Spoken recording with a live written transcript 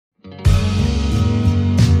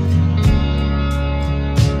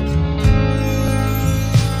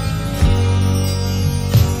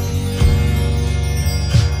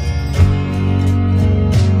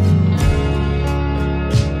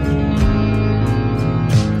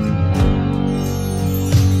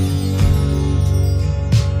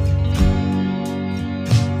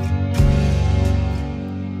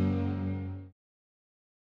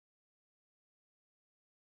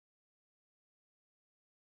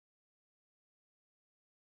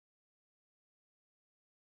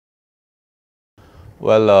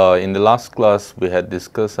Well, in the last class, we had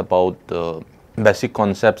discussed about the basic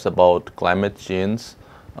concepts about climate change.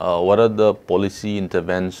 What are the policy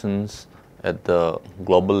interventions at the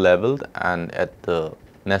global level and at the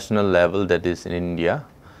national level, that is in India.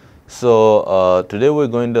 So, today we're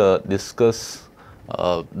going to discuss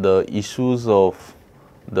the issues of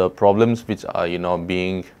the problems which are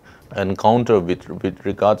being encountered with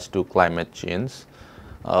regards to climate change.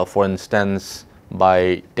 For instance,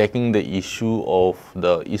 by taking the issue of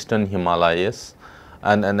the eastern Himalayas,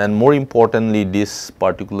 and more importantly, this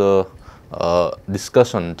particular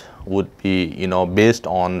discussion would be based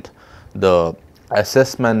on the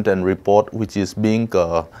assessment and report which is being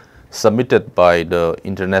submitted by the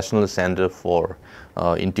International Center for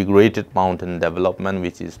Integrated Mountain Development,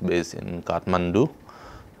 which is based in Kathmandu,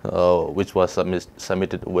 which was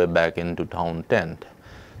submitted way back in 2010.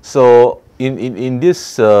 So, in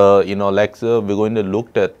this lecture, we're going to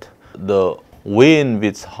look at the way in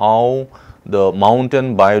which how the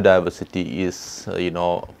mountain biodiversity is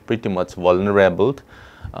pretty much vulnerable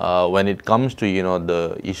when it comes to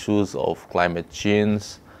the issues of climate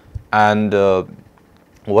change, and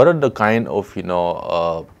what are the kind of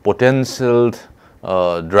potential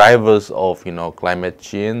drivers of climate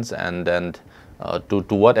change, and then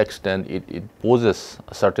to what extent it poses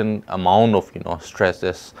a certain amount of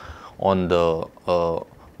stresses on the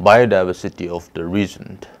biodiversity of the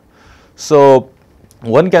region. So,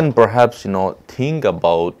 one can perhaps think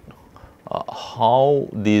about how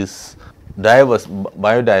this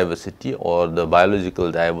biodiversity or the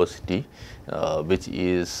biological diversity, which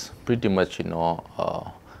is pretty much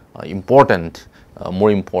important, more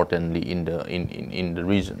importantly in the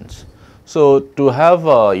regions. So, to have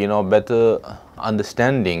better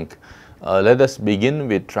understanding, let us begin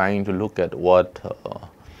with trying to look at what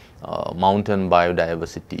mountain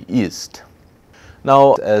biodiversity is.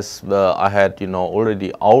 Now, as I had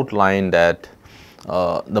already outlined that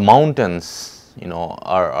the mountains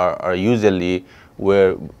are usually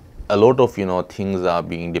where a lot of things are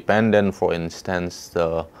being dependent. For instance,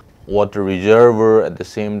 the water reservoir, at the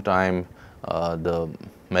same time the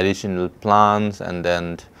medicinal plants, and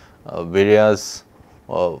then various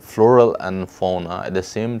floral and fauna. At the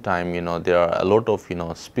same time, there are a lot of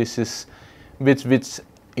species which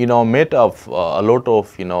made up a lot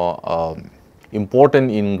of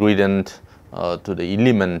important ingredient to the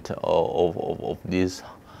element of this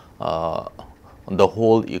the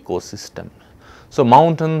whole ecosystem. So,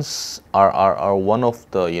 mountains are one of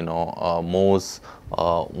the most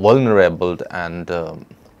vulnerable and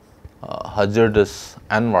hazardous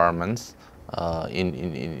environments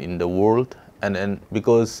in the world, and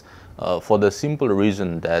because for the simple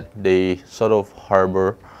reason that they sort of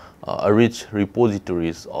harbor a rich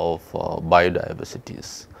repositories of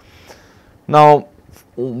biodiversities. Now,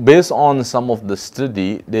 based on some of the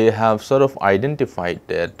study, they have sort of identified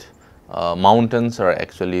that mountains are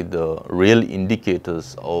actually the real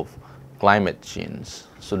indicators of climate change.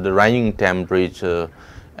 So, the rising temperature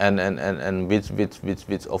and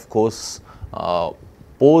which of course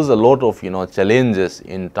pose a lot of challenges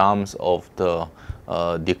in terms of the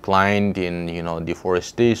decline in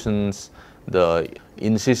deforestations, the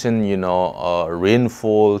incessant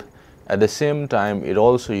rainfall. At the same time, it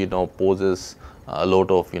also poses a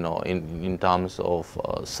lot of in terms of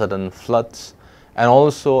sudden floods, and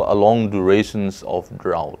also a long durations of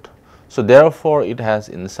drought. So, therefore, it has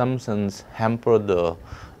in some sense hampered the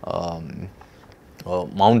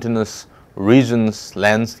mountainous regions,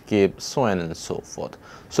 landscape, so on and so forth.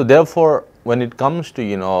 So, therefore, when it comes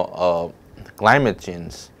to climate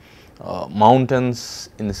change, mountains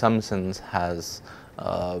in some sense has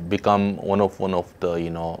become one of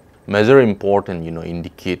the major important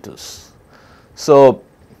indicators. So,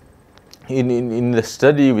 in the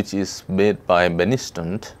study which is made by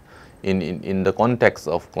Beniston in the context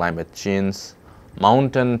of climate change,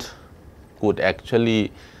 mountain could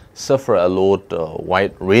actually suffer a lot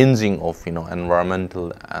wide ranging of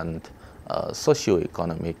environmental and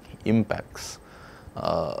socio-economic impacts,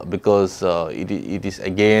 because it is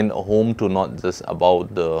again home to not just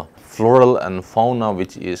about the floral and fauna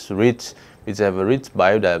which have a rich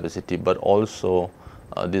biodiversity, but also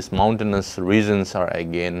these mountainous regions are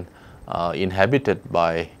again inhabited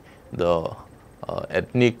by the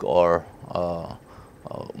ethnic or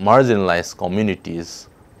marginalized communities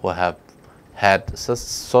who have had such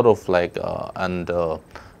sort of like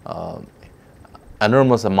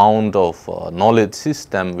enormous amount of knowledge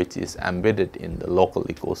system which is embedded in the local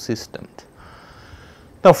ecosystem.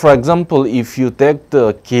 Now, for example, if you take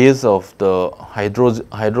the case of the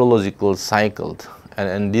hydrological cycle,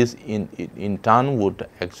 and this in turn would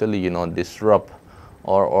actually disrupt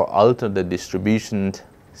or alter the distribution,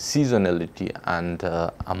 seasonality, and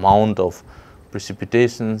amount of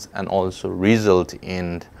precipitations, and also result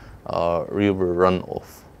in river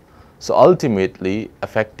runoff. So ultimately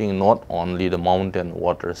affecting not only the mountain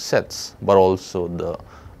water sets, but also the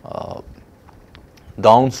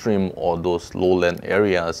downstream or those lowland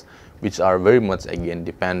areas, which are very much again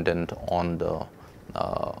dependent on the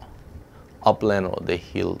upland or the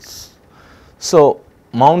hills. So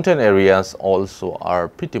mountain areas also are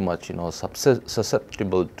pretty much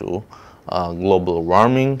susceptible to global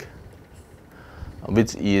warming,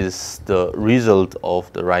 which is the result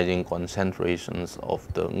of the rising concentrations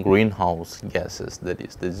of the greenhouse gases, that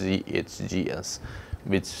is the GHGs,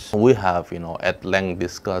 which we have at length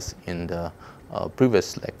discussed in the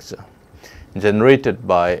previous lecture, generated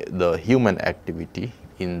by the human activity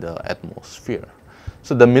in the atmosphere.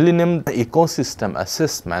 So the Millennium Ecosystem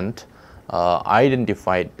Assessment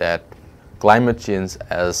identified that climate change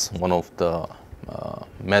as one of the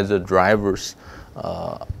major drivers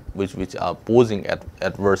which are posing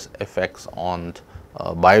adverse effects on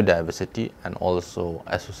biodiversity and also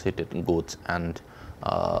associated goods and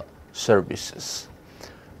services.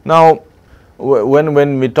 Now,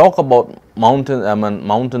 when we talk about mountain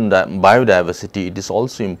biodiversity, it is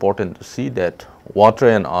also important to see that water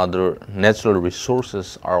and other natural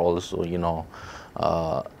resources are also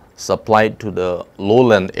supplied to the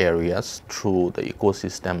lowland areas through the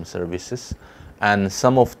ecosystem services, and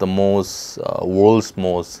some of the world's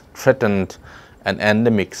most threatened and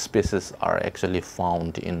endemic species are actually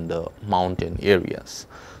found in the mountain areas.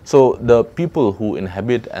 So the people who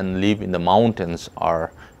inhabit and live in the mountains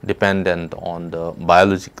are dependent on the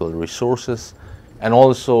biological resources, and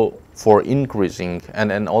also for increasing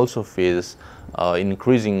and also face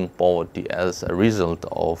increasing poverty as a result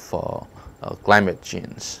of climate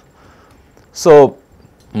change. So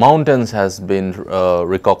mountains has been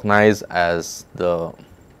recognized as the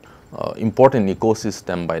important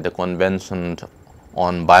ecosystem by the Convention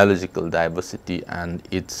on Biological Diversity and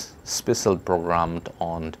its special program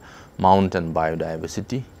on mountain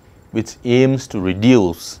biodiversity, which aims to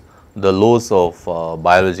reduce the loss of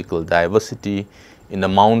biological diversity in the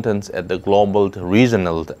mountains at the global,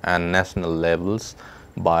 regional and national levels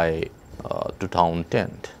by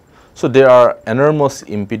 2010. So there are enormous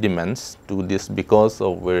impediments to this because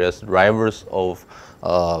of various drivers of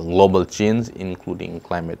global change, including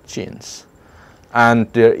climate change.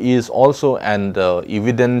 And there is also an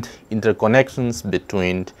evident interconnections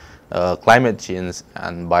between climate change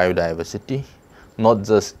and biodiversity, not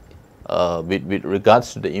just with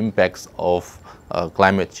regards to the impacts of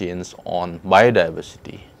climate change on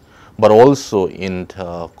biodiversity, but also in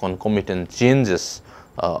concomitant changes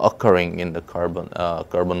occurring in the carbon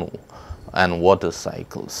and water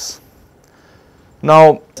cycles.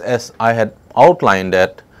 Now, as I had outlined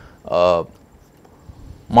that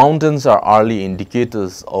mountains are early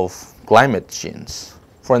indicators of climate change.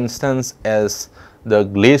 For instance, as the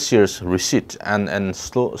glaciers recede and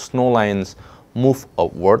snow lines move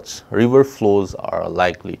upwards, river flows are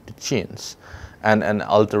likely to change, and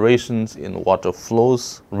alterations in water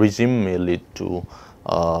flows regime may lead to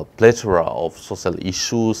plethora of social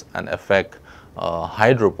issues and affect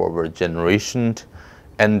hydropower generation,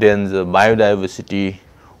 and then the biodiversity,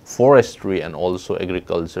 forestry and also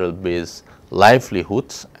agricultural based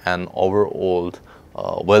livelihoods and overall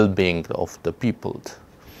well-being of the people.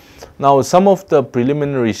 Now, some of the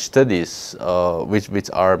preliminary studies which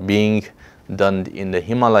are being done in the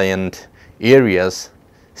Himalayan areas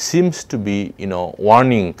seems to be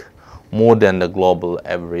warning more than the global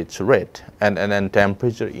average rate, and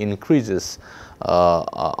temperature increases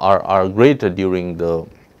are greater during the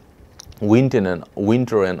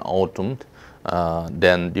winter and autumn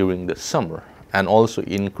than during the summer, and also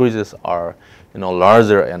increases are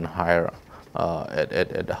larger and higher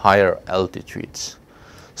at higher altitudes.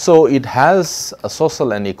 So it has a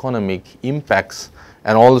social and economic impacts,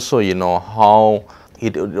 and also how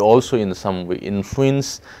it also in some way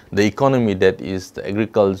influence the economy, that is the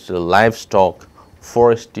agriculture, livestock,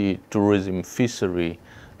 forestry, tourism, fishery,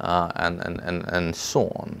 and so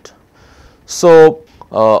on. So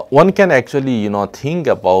one can actually think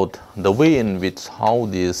about the way in which how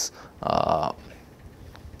these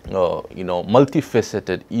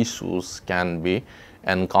multifaceted issues can be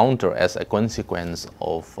encountered as a consequence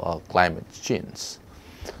of climate change.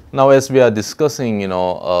 Now, as we are discussing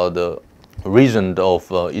the region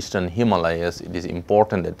of Eastern Himalayas, it is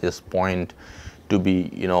important at this point to be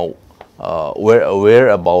aware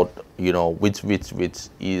about which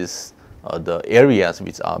is the areas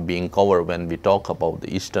which are being covered when we talk about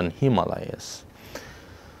the Eastern Himalayas.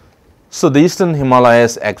 So the Eastern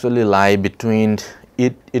Himalayas actually lie between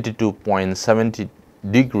 82.70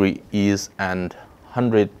 degree east and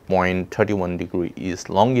 100.31 degree east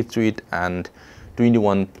longitude and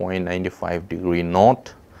 21.95 degree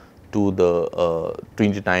north to the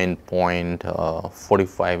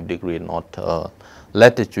 29.45 degree north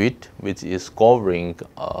latitude, which is covering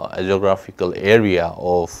a geographical area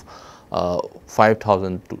of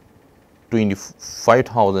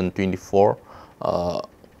 5,024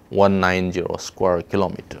 190 square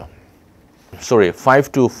kilometer. Sorry,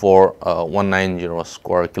 524,190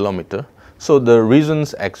 square kilometer. So the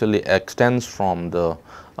regions actually extends from the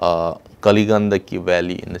Kaligandaki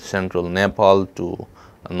Valley in the central Nepal to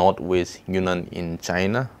northwest Yunnan in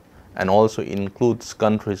China, and also includes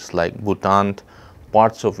countries like Bhutan,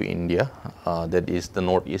 parts of India, that is the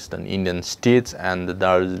northeastern Indian states, and the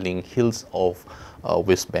Darjeeling Hills of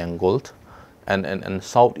West Bengal, and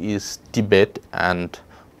southeast Tibet, and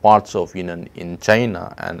parts of Yunnan in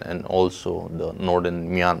China, and also the northern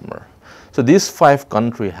Myanmar. So these 5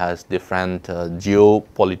 countries has different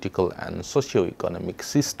geopolitical and socio-economic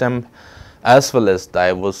system, as well as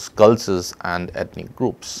diverse cultures and ethnic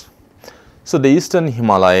groups. So the Eastern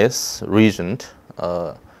Himalayas region,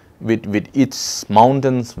 with its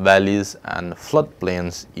mountains, valleys and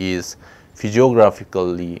floodplains, is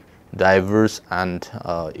physiographically diverse and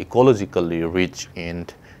ecologically rich in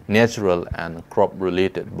natural and crop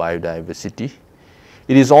related biodiversity.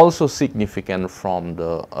 It is also significant from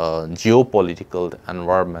the geopolitical,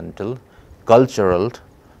 environmental, cultural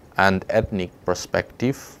and ethnic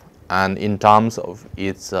perspective, and in terms of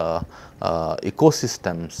its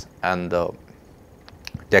ecosystems and the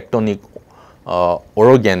tectonic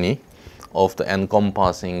orogeny of the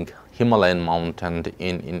encompassing Himalayan mountain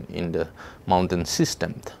in the mountain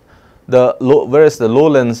system. Whereas the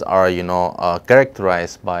lowlands are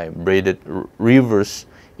characterized by braided rivers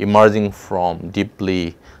emerging from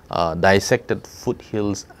deeply dissected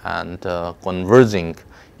foothills and converging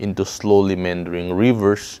into slowly meandering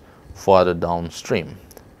rivers further downstream.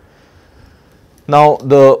 Now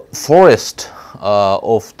the forest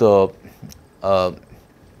of the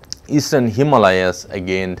Eastern Himalayas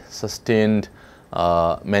again sustained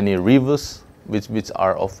many rivers, which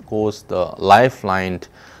are of course the lifeline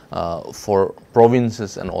for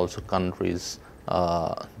provinces and also countries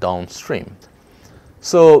downstream.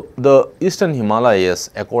 So the Eastern Himalayas,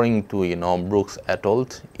 according to Brooks et al.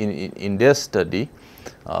 In their study,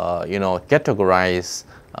 categorize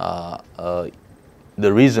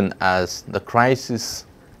the region as the crisis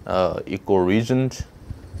ecoregion,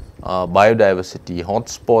 biodiversity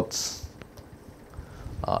hotspots,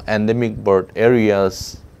 endemic bird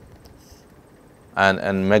areas,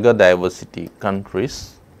 and mega diversity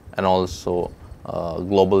countries, and also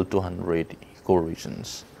global 200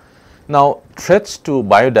 ecoregions. Now, threats to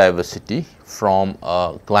biodiversity from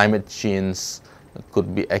climate change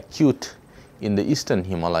could be acute in the Eastern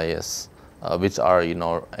Himalayas, which are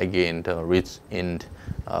again rich in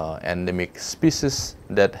endemic species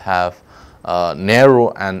that have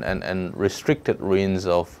narrow and restricted range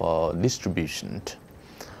of distribution.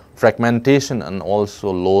 Fragmentation and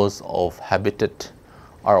also loss of habitat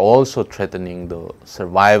are also threatening the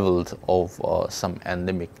survival of some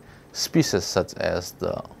endemic species such as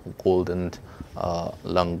the golden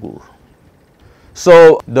langur.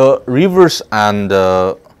 So the rivers and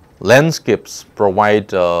landscapes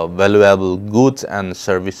provide valuable goods and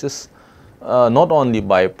services, not only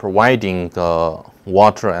by providing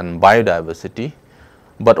water and biodiversity,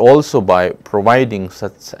 but also by providing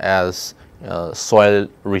such as soil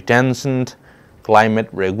retention, climate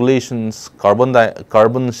regulations,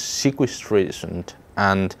 carbon sequestration,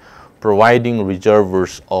 and providing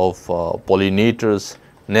reservoirs of pollinators,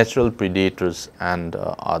 natural predators, and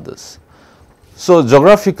others. So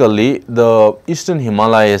geographically, the Eastern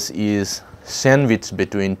Himalayas is sandwiched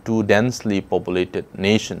between 2 densely populated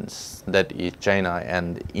nations, that is China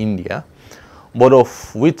and India, both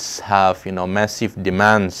of which have massive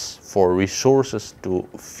demands for resources to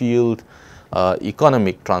fuel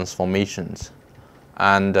economic transformations,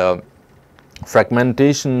 and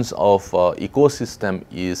fragmentations of ecosystem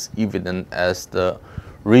is evident as the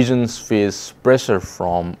regions face pressure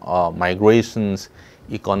from migrations,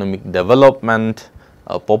 economic development,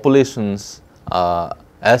 populations,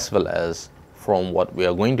 as well as from what we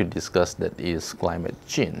are going to discuss, that is climate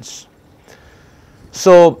change.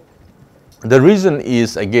 So the reason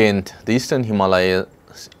is again the Eastern Himalayas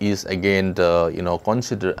is again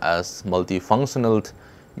considered as multifunctional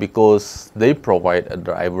because they provide a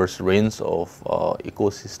diverse range of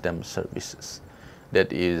ecosystem services,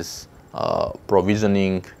 that is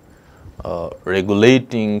provisioning,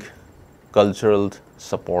 regulating, cultural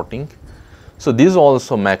supporting. So this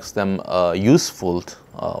also makes them useful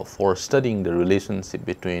for studying the relationship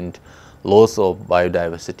between loss of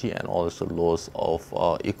biodiversity and also loss of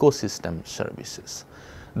ecosystem services.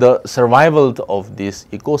 The survival of these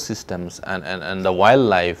ecosystems and the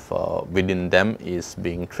wildlife within them is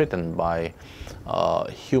being threatened by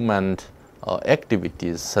human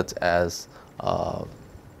activities such as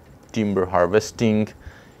timber harvesting,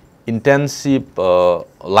 intensive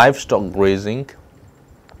livestock grazing,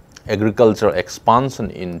 agricultural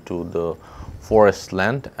expansion into the forest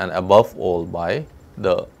land, and above all by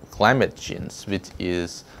the climate change, which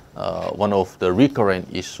is one of the recurrent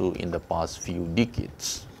issues in the past few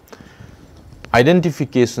decades.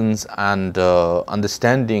 Identifications and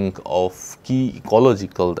understanding of key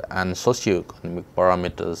ecological and socio-economic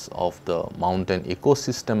parameters of the mountain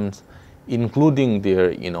ecosystems, including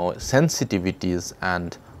their sensitivities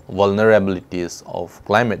and vulnerabilities of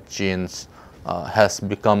climate change, has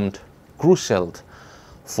become crucial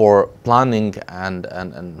for planning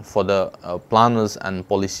and for the planners and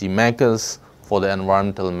policy makers for the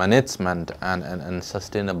environmental management and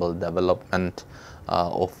sustainable development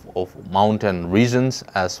of mountain regions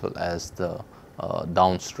as well as the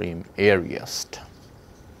downstream areas.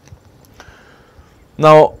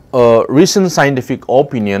 Now, recent scientific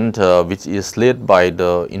opinion which is led by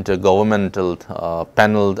the intergovernmental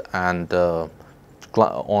panel and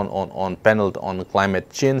on climate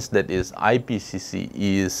change, that is IPCC,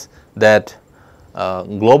 is that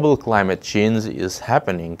global climate change is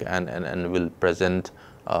happening and will present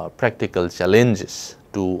practical challenges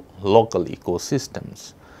to local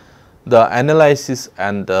ecosystems. The analysis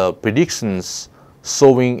and predictions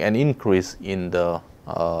showing an increase in the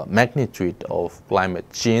magnitude of climate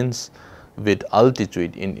change with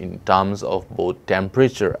altitude in terms of both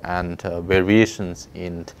temperature and variations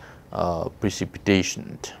in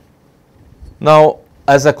precipitation. Now,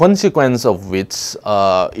 as a consequence of which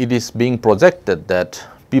it is being projected that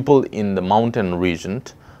people in the mountain region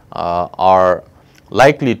are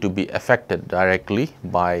likely to be affected directly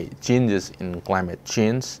by changes in climate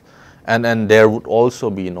change, and there would also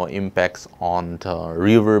be impacts on the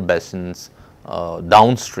river basins,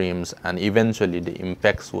 downstreams, and eventually the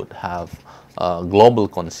impacts would have global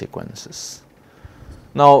consequences.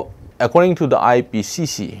 Now, according to the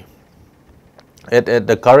IPCC, at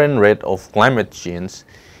the current rate of climate change,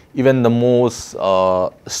 even the most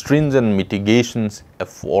stringent mitigations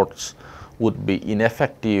efforts would be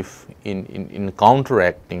ineffective in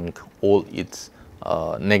counteracting all its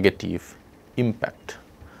negative impact.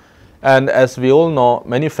 And as we all know,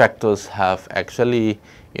 many factors have actually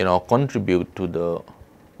contribute to the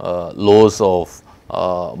loss of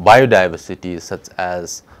biodiversity, such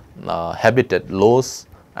as habitat loss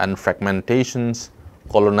and fragmentations,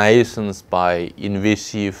 colonizations by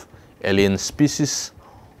invasive alien species,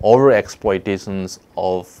 overexploitations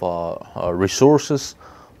of resources,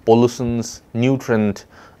 pollutions, nutrient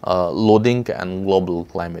loading, and global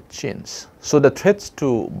climate change. So the threats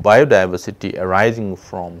to biodiversity arising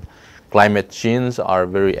from climate change are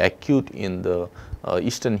very acute in the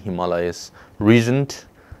eastern Himalayas region,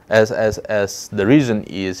 as the region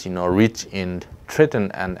is rich in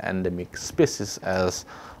threatened and endemic species, as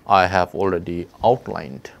I have already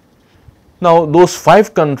outlined. Now, those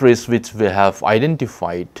 5 countries which we have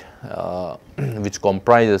identified, which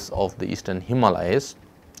comprises of the eastern Himalayas,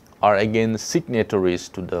 are again signatories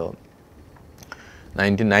to the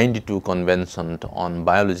 1992 Convention on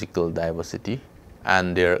Biological Diversity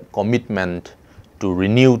and their commitment to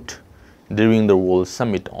renewed during the World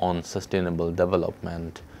Summit on Sustainable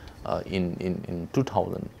Development in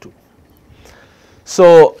 2002.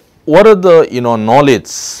 So, what are the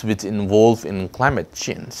knowledge which involve in climate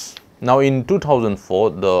change? Now, in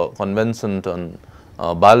 2004, the Convention on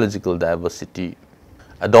Biological Diversity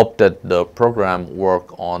adopted the program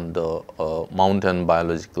work on the mountain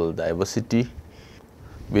biological diversity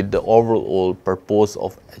with the overall purpose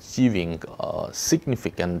of achieving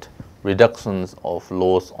significant reductions of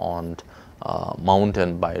loss on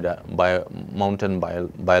mountain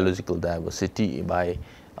biological diversity by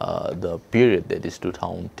the period that is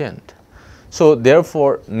 2010. So,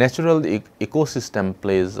 therefore, natural ecosystem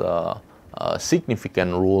plays a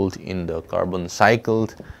significant role in the carbon cycle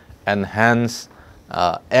and hence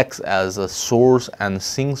acts as a source and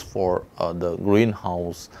sinks for the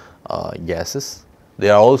greenhouse gases. They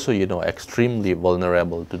are also extremely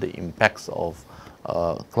vulnerable to the impacts of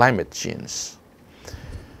climate change.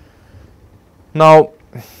 Now,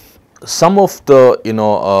 some of the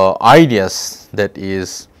ideas that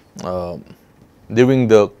is during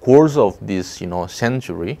the course of this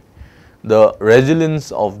century, the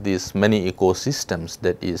resilience of these many ecosystems,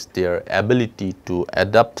 that is their ability to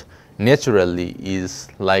adapt naturally is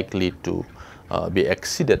likely to be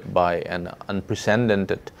exceeded by an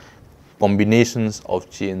unprecedented combinations of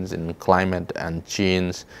change in climate and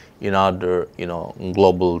change in other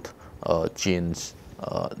global change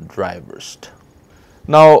drivers.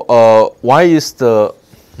 Now, why is the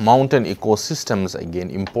mountain ecosystems again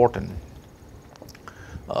important?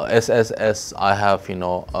 As I have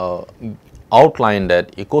outlined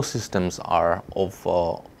that ecosystems are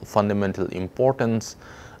of fundamental importance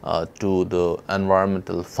to the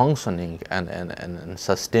environmental functioning and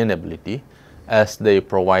sustainability, as they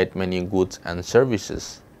provide many goods and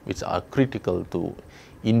services which are critical to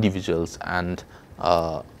individuals and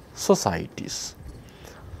societies.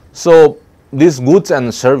 So, these goods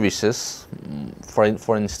and services,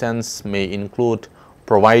 for instance, may include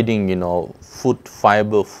providing food,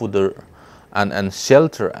 fiber, fodder, and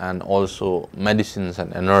shelter, and also medicines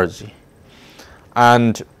and energy.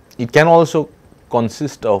 And it can also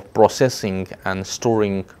consist of processing and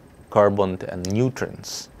storing carbon and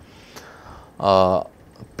nutrients,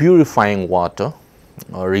 purifying water,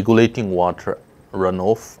 regulating water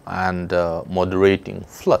runoff, and moderating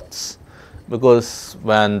floods. Because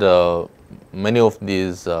when many of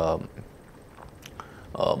these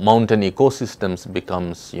mountain ecosystems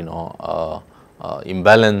becomes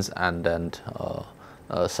imbalanced and then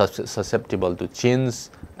susceptible to change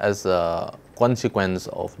as a consequence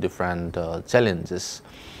of different challenges,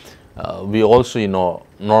 we also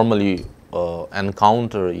normally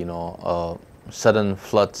encounter sudden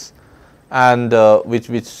floods, and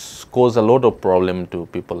which cause a lot of problem to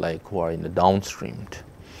people like who are in the downstream.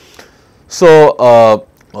 So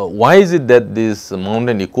why is it that these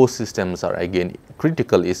mountain ecosystems are again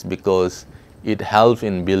critical? Is because it helps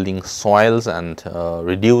in building soils and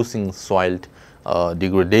reducing soil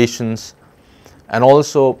degradations, and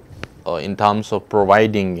also in terms of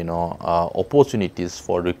providing opportunities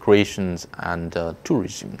for recreations and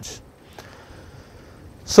tourism.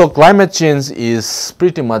 So climate change is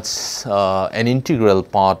pretty much an integral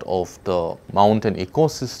part of the mountain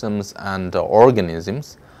ecosystems, and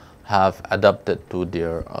organisms have adapted to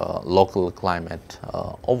their local climate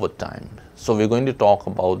over time. So we are going to talk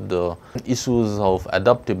about the issues of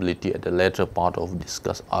adaptability at the later part of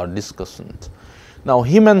our discussions. Now,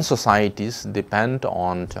 human societies depend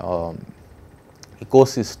on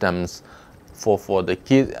ecosystems for the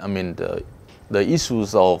the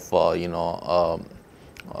issues of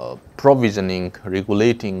provisioning,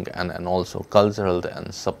 regulating, and also cultural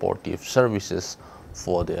and supportive services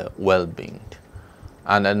for their well-being.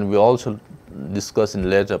 And we also discuss in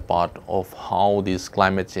later part of how this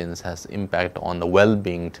climate change has impact on the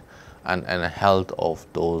well-being and health of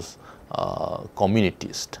those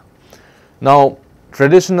communities. Now,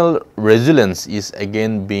 traditional resilience is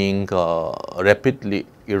again being rapidly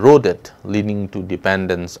eroded, leading to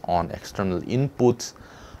dependence on external inputs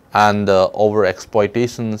and over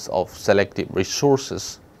exploitations of selective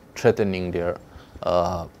resources, threatening their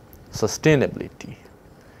sustainability.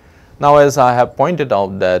 Now, as I have pointed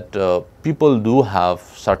out that people do have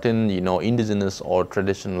certain indigenous or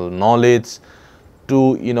traditional knowledge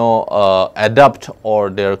to adapt or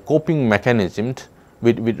their coping mechanisms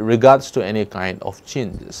with regards to any kind of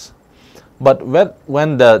changes. But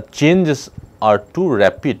when the changes are too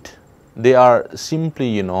rapid, they are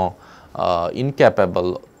simply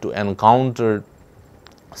incapable to encounter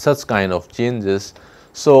such kind of changes.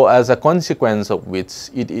 So, as a consequence of which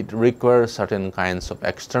it requires certain kinds of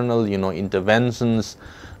external interventions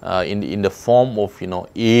in the form of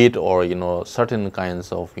aid or certain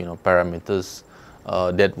kinds of parameters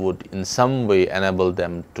that would in some way enable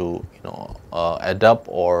them to adapt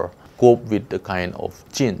or cope with the kind of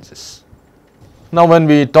changes. Now, when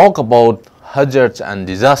we talk about hazards and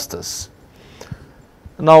disasters,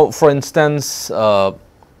 now for instance,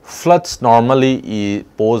 floods normally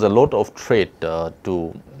pose a lot of threat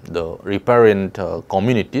to the riparian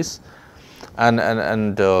communities,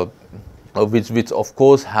 and which of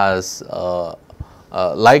course has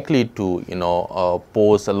likely to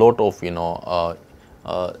pose a lot of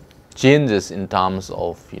changes in terms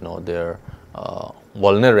of their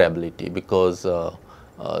vulnerability, because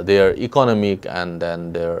their economic and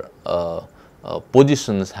then their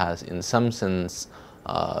positions has in some sense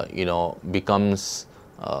becomes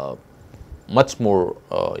much more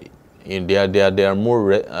they are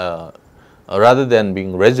more rather than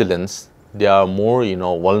being resilient, they are more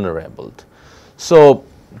vulnerable. So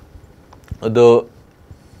the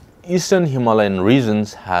eastern Himalayan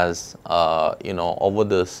regions has over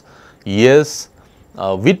the years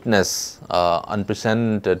witnessed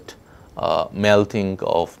unprecedented melting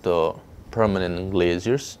of the permanent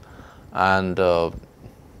glaciers, and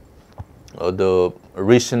the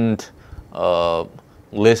recent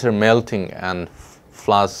glacier melting and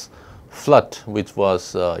flash flood, which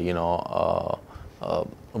was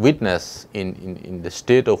witnessed in the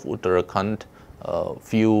state of Uttarakhand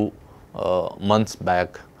few months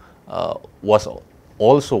back, was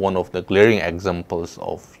also one of the glaring examples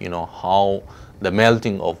of how the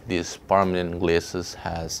melting of these permanent glaciers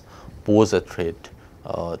has posed a threat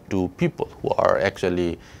to people who are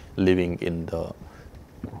actually living in the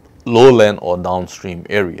lowland or downstream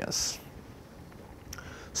areas.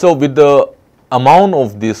 So with the amount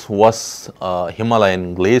of these vast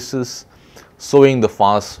Himalayan glaciers showing the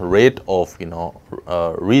fast rate of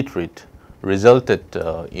retreat, resulted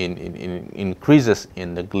in increases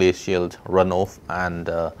in the glacial runoff and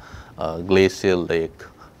glacial lake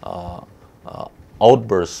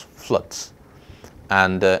outburst floods,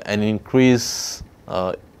 and an increased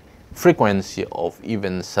frequency of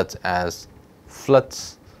events such as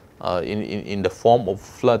floods in the form of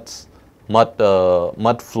floods,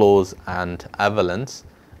 mud flows and avalanches,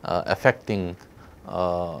 affecting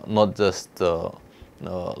not just the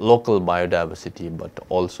local biodiversity, but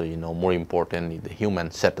also more importantly the human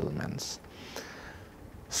settlements.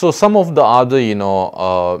 So some of the other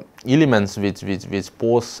elements which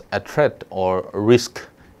pose a threat or risk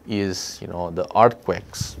is the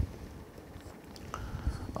earthquakes,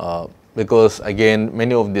 because again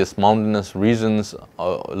many of these mountainous regions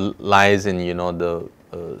lies in the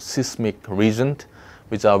seismic region,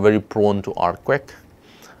 which are very prone to earthquake,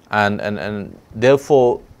 and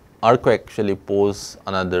therefore earthquake actually pose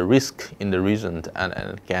another risk in the region,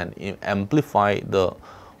 and can amplify the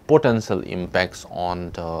potential impacts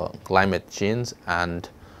on the climate change, and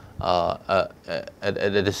at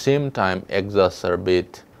the same time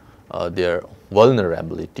exacerbate their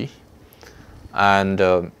vulnerability. And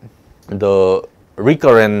the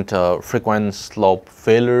recurrent frequent slope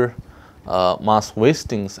failure, mass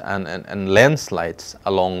wastings and landslides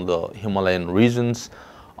along the Himalayan regions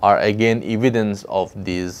are again evidence of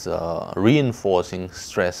these reinforcing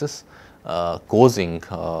stresses, causing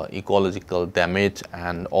ecological damage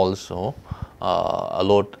and also a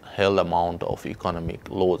lot hell amount of economic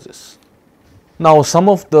losses. Now some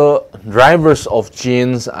of the drivers of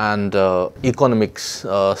change and economic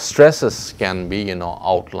stresses can be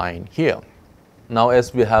outlined here. Now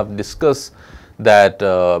as we have discussed that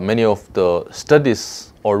many of the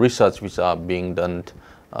studies or research which are being done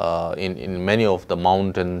in many of the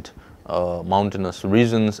mountainous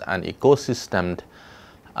regions and ecosystems,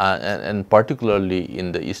 and particularly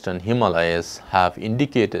in the eastern Himalayas, have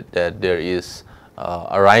indicated that there is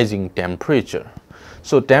a rising temperature.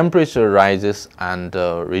 So temperature rises and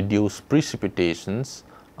reduced precipitations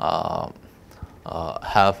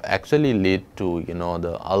have actually led to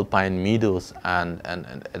the alpine meadows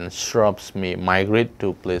and shrubs may migrate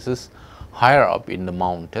to places higher up in the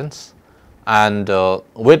mountains, and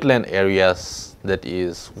wetland areas, that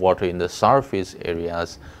is water in the surface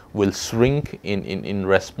areas, will shrink in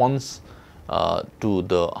response to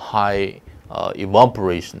the high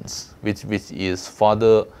evaporations, which is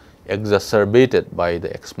further exacerbated by the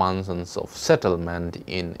expansions of settlement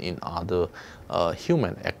in other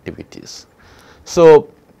human activities. So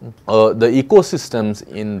the ecosystems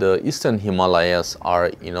in the eastern Himalayas are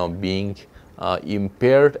being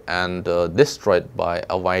impaired and destroyed by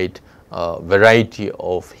a wide variety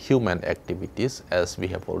of human activities, as we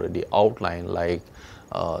have already outlined, like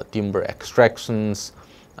timber extractions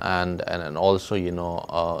and also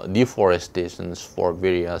deforestations for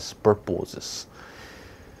various purposes.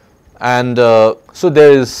 And so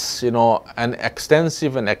there is an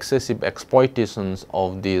extensive and excessive exploitations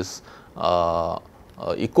of these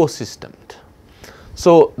ecosystem.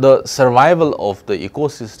 So the survival of the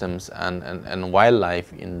ecosystems and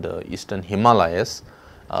wildlife in the eastern Himalayas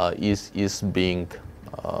is being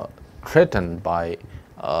threatened by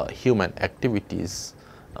human activities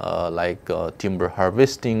like timber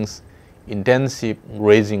harvestings, intensive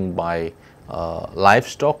grazing by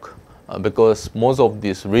livestock, because most of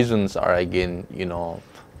these regions are again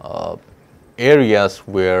areas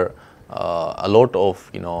where a lot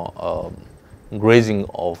of grazing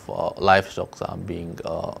of livestock are being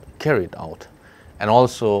carried out, and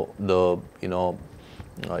also the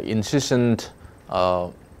incessant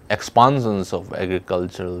expansions of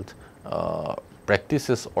agricultural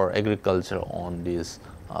practices or agriculture on these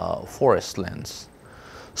forest lands.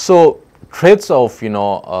 So threats of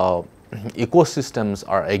ecosystems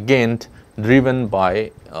are again driven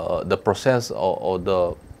by the process or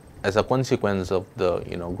the as a consequence of the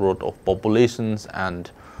growth of populations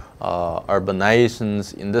and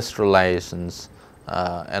urbanizations, industrializations,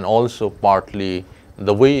 and also partly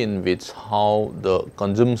the way in which how the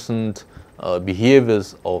consumption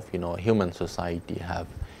behaviors of human society have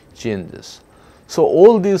changes. So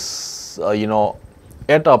all this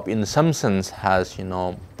add up in some sense has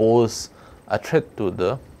pose a threat to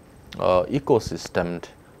the ecosystem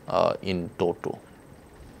in toto.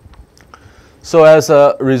 So as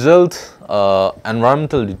a result,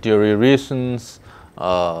 environmental deteriorations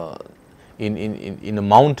in a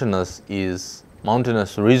mountainous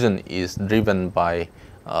region is driven by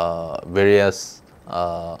various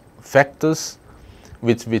factors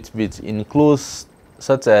which includes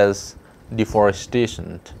such as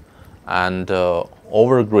deforestation and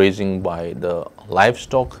overgrazing by the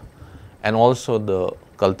livestock, and also the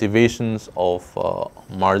cultivations of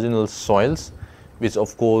marginal soils, which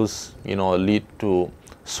of course lead to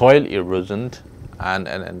soil erosion, and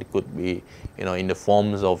it could be in the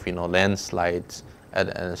forms of landslides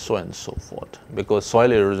and so on and so forth, because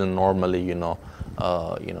soil erosion normally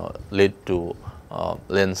lead to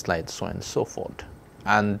landslides, so on and so forth,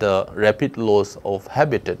 and the rapid loss of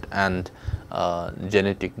habitat and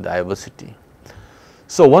genetic diversity.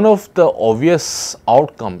 So one of the obvious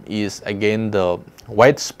outcome is again the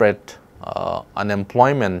widespread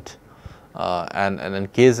unemployment and in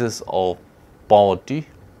cases of poverty,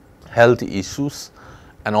 health issues,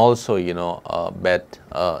 and also bad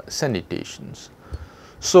sanitations.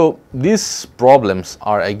 So these problems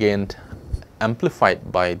are again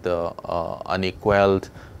amplified by the unequal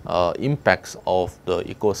impacts of the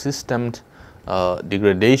ecosystem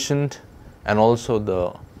degradation, and also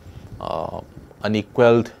the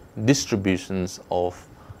unequal distributions of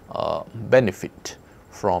benefit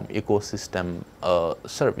from ecosystem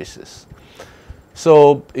services.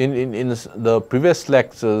 So in the previous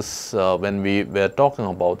lectures, when we were talking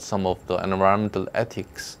about some of the environmental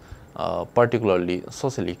ethics, particularly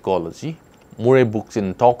social ecology, Murray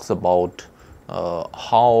Bookchin talks about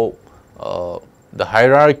how the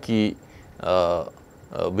hierarchy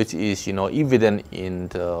which is evident in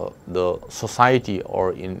the society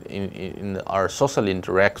or in our social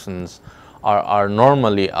interactions are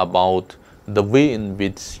normally about the way in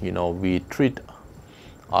which we treat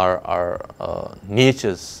our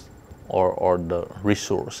natures or the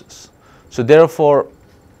resources. So therefore,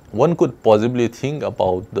 one could possibly think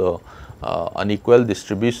about the unequal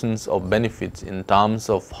distributions of benefits in terms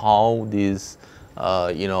of how these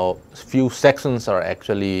few sections are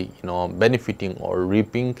actually benefiting or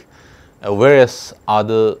reaping, whereas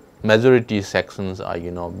other majority sections are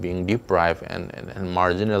being deprived and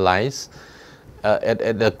marginalized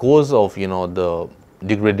at the cause of the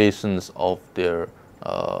degradations of their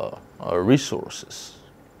resources.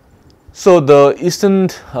 So the eastern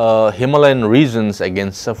Himalayan regions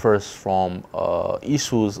again suffers from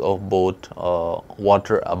issues of both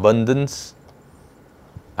water abundance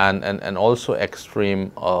and also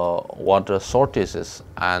extreme water shortages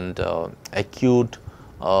and acute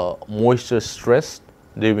moisture stress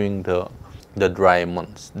during the dry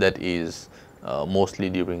months, that is mostly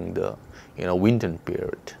during the winter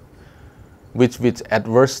period, which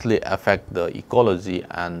adversely affect the ecology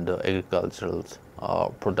and the agricultural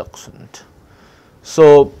production.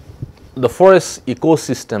 So the forest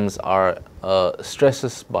ecosystems are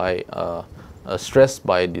stressed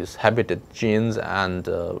by these habitat change and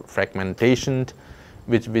fragmentation,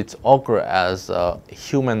 which occur as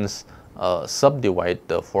humans subdivide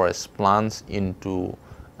the forest plants into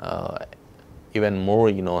even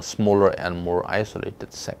more smaller and more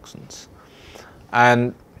isolated sections,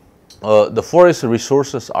 and the forest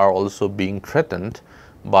resources are also being threatened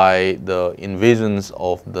by the invasions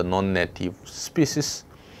of the non-native species,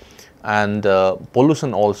 and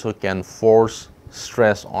pollution also can force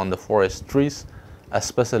stress on the forest trees,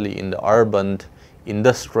 especially in the urban,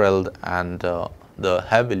 industrial, and the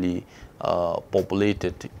heavily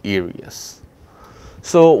populated areas.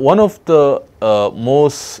 So one of the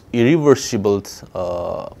most irreversible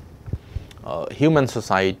human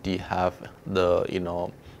society have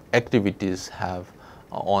the activities have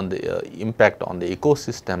on the impact on the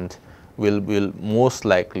ecosystem will most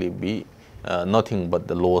likely be nothing but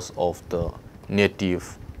the loss of the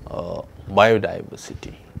native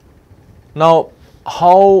biodiversity. Now,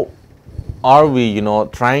 how are we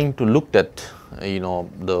trying to look at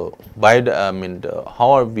the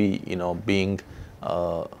how are we being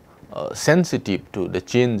sensitive to the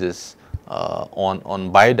changes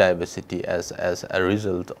on biodiversity as a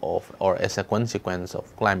result of or as a consequence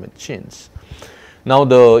of climate change? Now,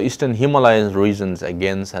 the eastern Himalayas regions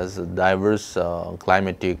again has diverse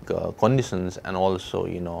climatic conditions and also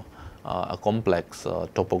a complex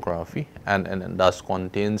topography, and thus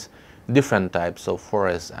contains different types of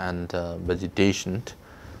forests and vegetation.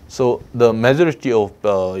 So the majority of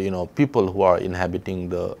people who are inhabiting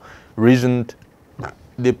the region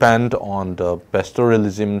depend on the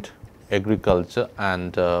pastoralism, agriculture,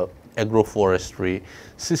 and agroforestry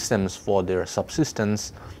systems for their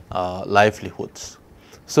subsistence livelihoods.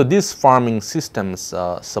 So these farming systems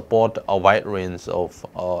support a wide range of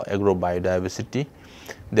agrobiodiversity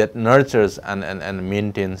that nurtures and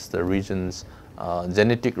maintains the region's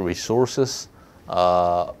genetic resources,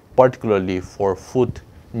 particularly for food,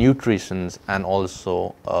 nutrition, and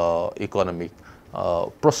also economic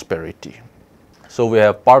prosperity. So we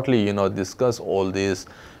have partly, discussed all this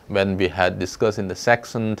when we had discussed in the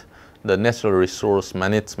section the natural resource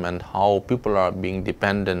management, how people are being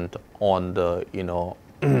dependent on the,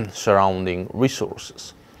 surrounding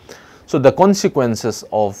resources. So the consequences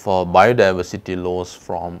of biodiversity loss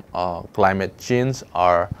from climate change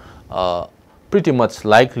are pretty much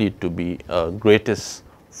likely to be greatest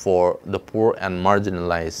for the poor and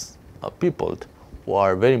marginalized people who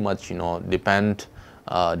are very much, dependent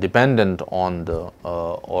on the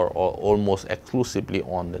or almost exclusively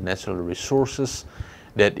on the natural resources,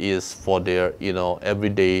 that is for their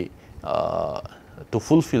everyday to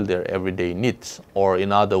fulfill their everyday needs, or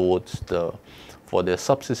in other words for their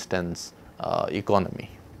subsistence economy.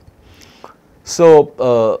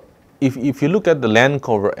 So if you look at the land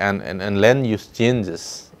cover and land use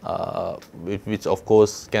changes, which of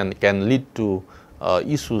course can lead to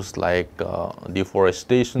issues like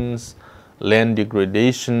deforestations, land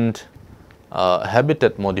degradation,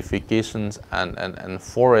 habitat modifications, and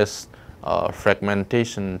forest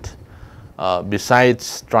fragmentation,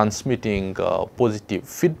 besides transmitting positive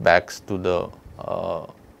feedbacks to the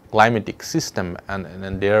climatic system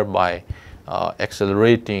and thereby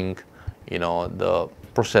accelerating the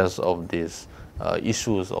process of these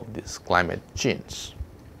issues of this climate change.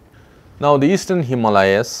 Now the eastern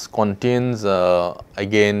Himalayas contains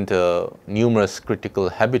again numerous critical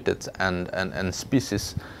habitats and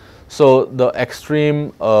species. So the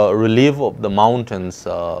extreme relief of the mountains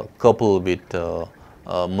coupled with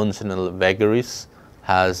monsoonal vagaries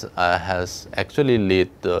has actually led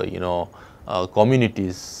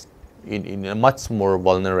communities in a much more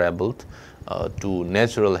vulnerable to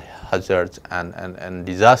natural hazards and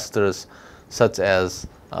disasters such as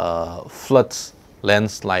floods,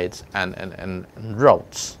 landslides, and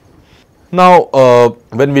droughts. Now,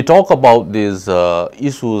 when we talk about these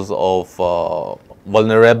issues of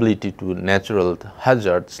vulnerability to natural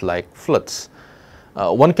hazards like floods,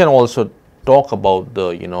 one can also talk about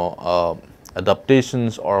the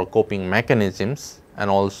adaptations or coping mechanisms and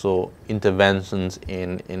also interventions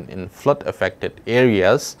in flood affected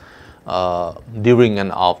areas during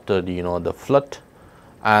and after the flood,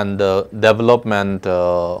 and the development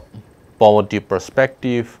poverty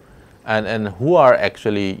perspective, and who are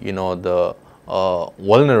actually the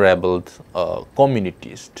vulnerable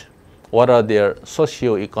communities, what are their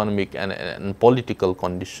socio-economic and political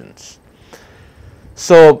conditions.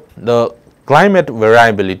 So the climate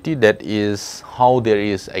variability, that is how there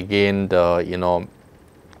is again the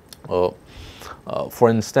for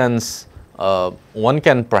instance, one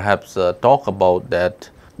can perhaps talk about that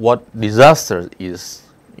what disaster is.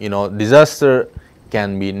 Disaster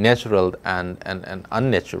can be natural and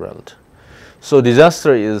unnatural. So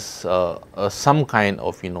disaster is some kind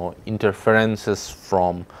of interferences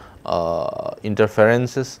from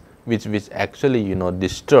interferences which actually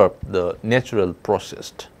disturb the natural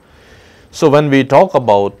process. So when we talk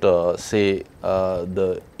about say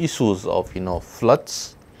the issues of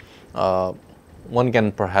floods, one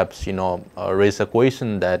can perhaps raise a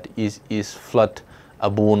question that is flood a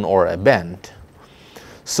boon or a bane?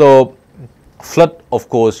 So flood of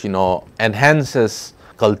course enhances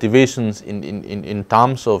cultivations in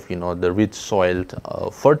terms of the rich soil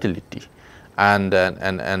fertility and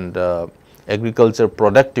agriculture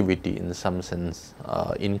productivity in some sense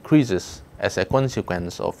increases as a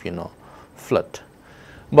consequence of flood.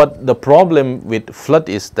 But the problem with flood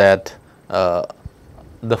is that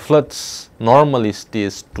the floods normally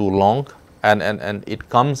stays too long and it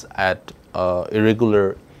comes at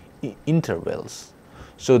irregular intervals.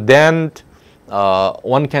 So then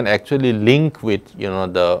one can actually link with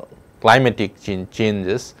the climatic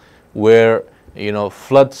changes, where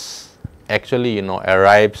floods actually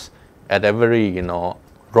arrives at a very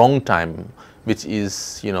wrong time, which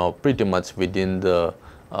is pretty much within the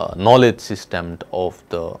knowledge system of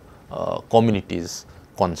the communities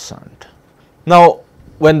concerned. Now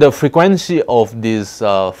when the frequency of these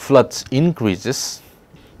floods increases,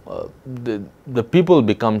 the people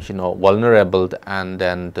becomes vulnerable, and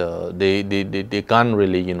then they can't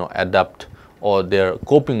really adapt, or their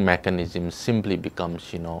coping mechanisms simply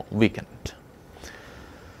becomes weakened.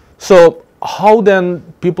 So how then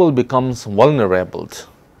people becomes vulnerable?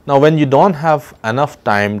 Now, when you don't have enough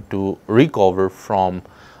time to recover from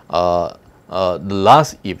the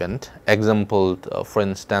last event, example, for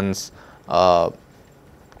instance, uh,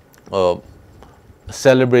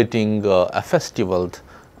 celebrating a festival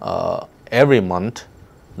every month,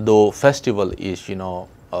 though festival is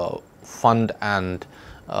fun and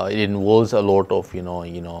it involves a lot of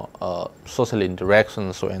social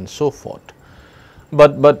interactions, so and so forth.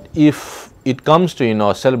 But if it comes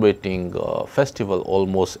to celebrating festival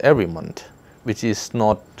almost every month, which is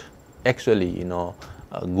not actually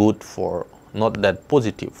good for, not that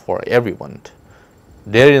positive for everyone,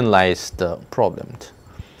 therein lies the problem.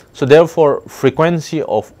 So therefore, frequency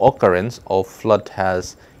of occurrence of flood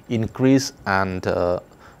has increased, and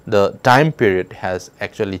the time period has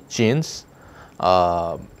actually changed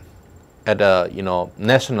at a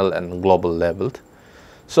national and global level.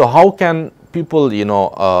 So how can people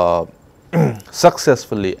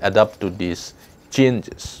successfully adapt to these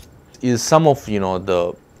changes? Is some of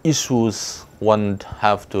the issues one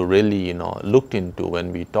have to really looked into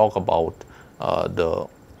when we talk about the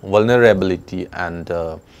vulnerability and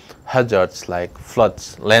hazards like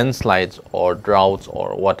floods, landslides, or droughts,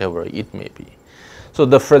 or whatever it may be. So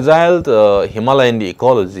the fragile Himalayan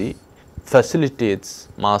ecology facilitates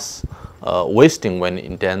mass wasting when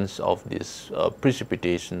intense of these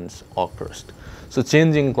precipitations occurs. So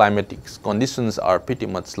changing climatic conditions are pretty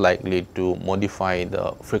much likely to modify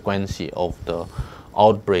the frequency of the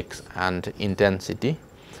outbreaks and intensity,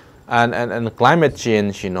 and climate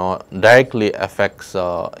change directly affects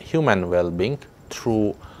human well-being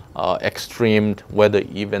through extreme weather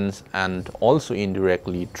events, and also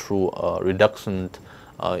indirectly through reduction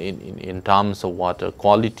in terms of water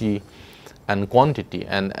quality and quantity,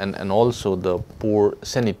 and also the poor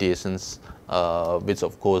sanitations, which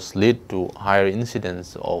of course lead to higher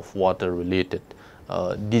incidence of water related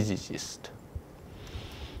diseases.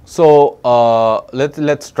 So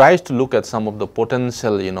let's try to look at some of the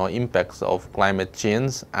potential impacts of climate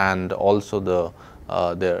change, and also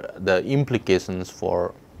the implications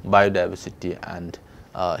for biodiversity and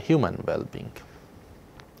human well-being.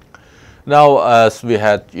 Now, as we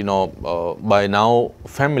had by now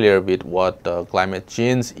familiar with what climate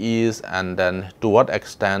change is, and then to what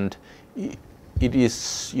extent it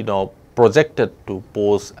is projected to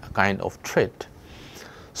pose a kind of threat.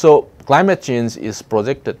 So climate change is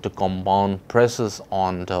projected to compound pressures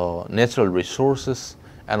on the natural resources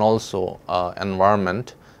and also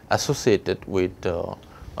environment associated with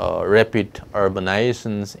rapid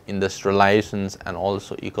urbanizations, industrializations, and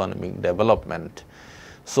also economic development.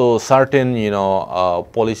 So certain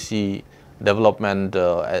policy development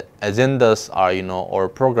agendas are or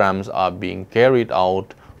programs are being carried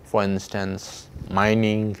out. For instance,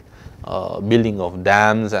 mining, building of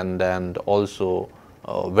dams, and then also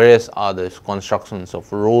various other constructions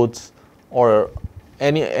of roads, or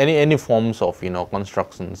any forms of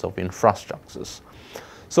constructions of infrastructures.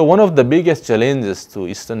 So one of the biggest challenges to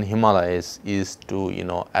Eastern Himalayas is to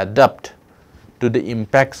adapt to the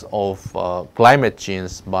impacts of climate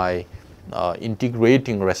change by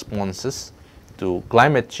integrating responses to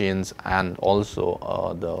climate change and also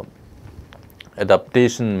the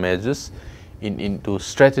adaptation measures into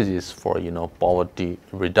strategies for poverty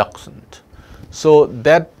reduction. So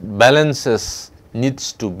that balances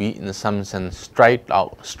needs to be in some sense striked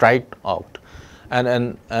out,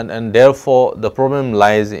 and therefore the problem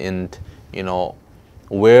lies in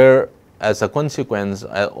where, as a consequence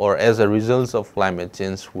or as a result of climate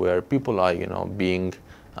change, where people are being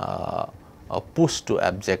pushed to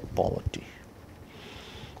abject poverty.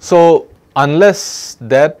 So unless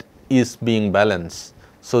that is being balanced,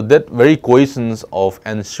 so that very questions of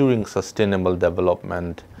ensuring sustainable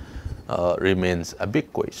development remains a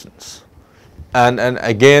big questions. And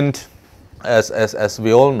again, as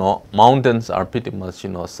we all know, mountains are pretty much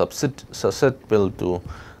susceptible to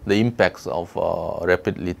the impacts of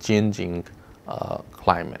rapidly changing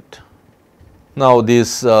climate. Now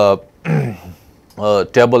this table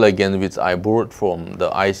again, which I borrowed from the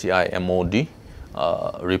ICI MOD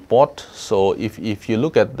report. So if you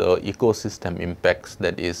look at the ecosystem impacts,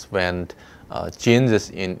 that is when changes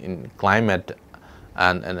in climate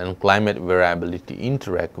and climate variability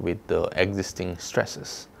interact with the existing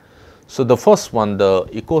stresses. So the first one, the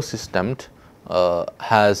ecosystem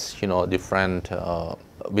has different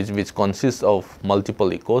which consists of multiple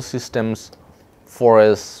ecosystems,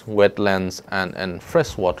 forests, wetlands, and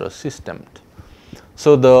freshwater systems.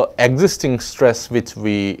 So the existing stress which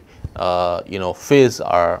we face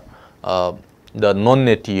are the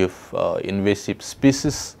non-native invasive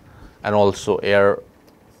species, and also air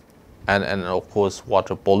and of course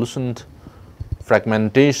water pollution,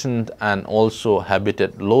 fragmentation and also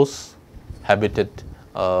habitat loss, habitat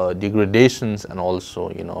degradations, and also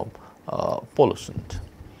pollution.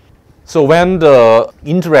 So when the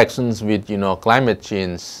interactions with climate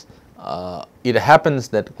change, it happens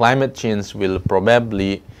that climate change will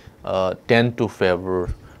probably tend to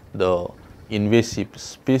favor the invasive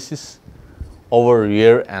species over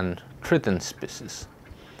rare and threatened species.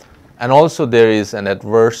 And also there is an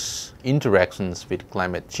adverse interactions with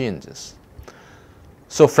climate changes.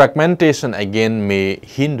 So fragmentation again may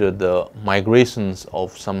hinder the migrations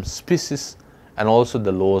of some species and also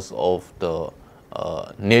the loss of the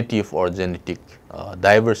native or genetic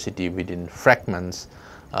diversity within fragments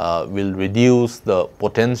will reduce the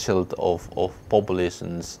potential of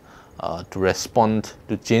populations to respond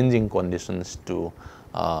to changing conditions to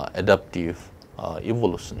adaptive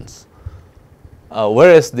evolutions.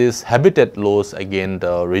 Whereas this habitat loss again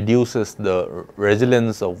reduces the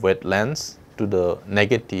resilience of wetlands to the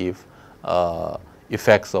negative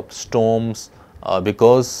effects of storms,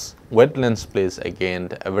 because wetlands plays again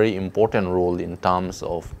a very important role in terms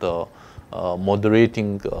of the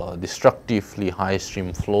moderating destructively high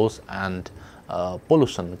stream flows and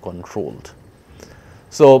pollution controlled.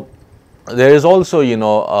 So there is also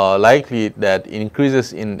likely that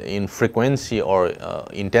increases in frequency or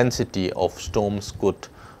intensity of storms could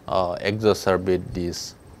exacerbate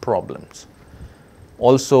these problems.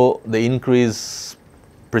 Also the increased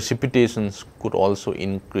precipitations could also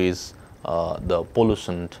increase the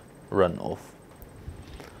pollution runoff.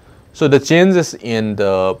 So the changes in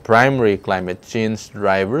the primary climate change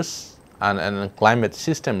drivers and climate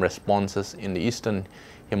system responses in the eastern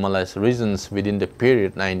Himalayas regions within the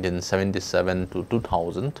period 1977 to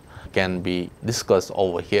 2000 can be discussed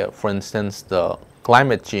over here. For instance, the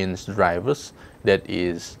climate change drivers, that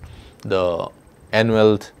is the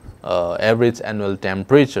average annual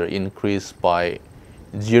temperature increased by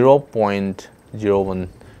 0.01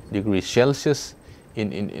 degrees Celsius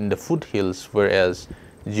in the foothills, whereas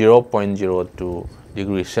 0.02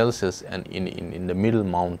 degrees Celsius and in the middle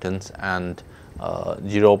mountains, and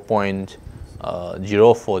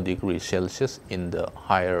 0.04 degrees Celsius in the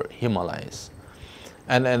higher Himalayas.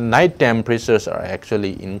 And night temperatures are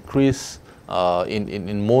actually increased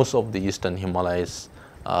in most of the eastern Himalayas,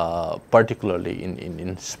 particularly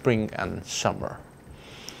in spring and summer.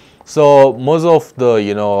 So most of the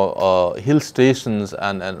hill stations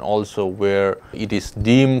and also where it is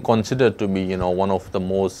deemed considered to be one of the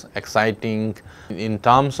most exciting in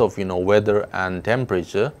terms of weather and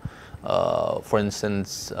temperature. For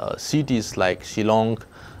instance, cities like Shillong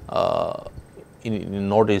in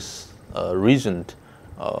northeast region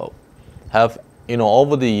have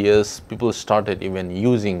over the years people started even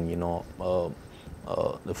using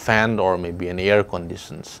the fan or maybe an air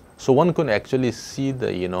conditions. So one could actually see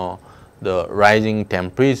the the rising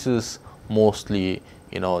temperatures mostly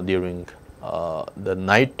during the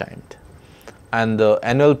night time, and the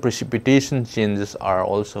annual precipitation changes are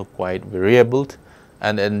also quite variable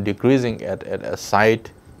and decreasing at a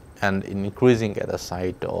site and increasing at a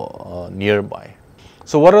site nearby.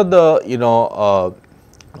 So what are the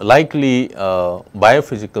likely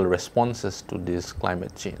biophysical responses to this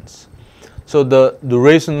climate change? So the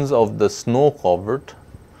durations of the snow covered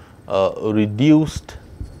reduced,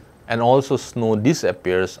 and also snow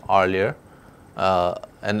disappears earlier,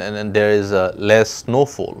 and there is less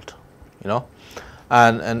snowfall,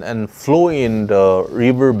 and flow in the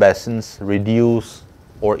river basins reduced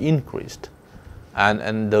or increased,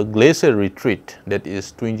 and the glacier retreat, that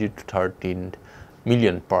is 20 to 13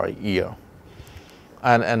 million per year,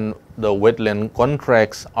 and the wetland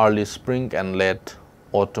contracts early spring and late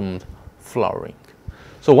autumn flowering.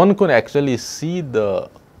 So one could actually see the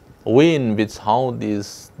way in which how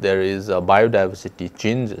there is a biodiversity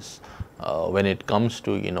changes when it comes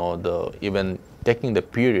to the even taking the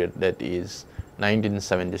period that is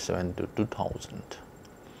 1977 to 2000.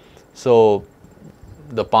 So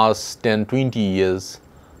the past 10-20 years,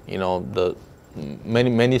 the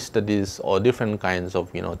many studies or different kinds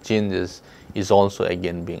of changes is also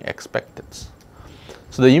again being expected.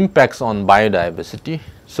 So the impacts on biodiversity.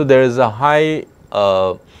 So there is a high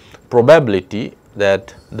probability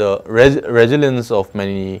that the resilience of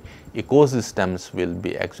many ecosystems will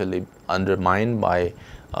be actually undermined by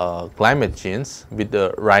climate change, with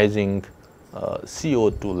the rising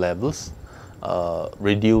CO2 levels,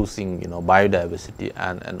 reducing biodiversity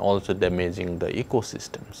and also damaging the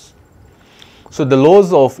ecosystems. So the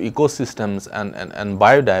loss of ecosystems and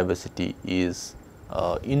biodiversity is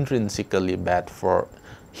intrinsically bad for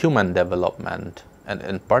human development,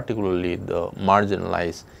 and particularly the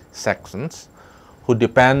marginalized sections who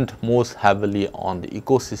depend most heavily on the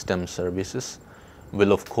ecosystem services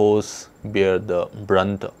will of course bear the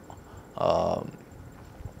brunt,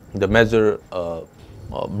 the major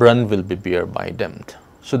brunt will be bear by Dept.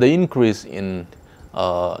 So the increase in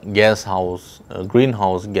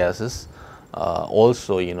greenhouse gases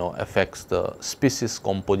also affects the species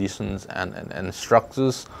compositions and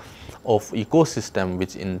structures of ecosystem,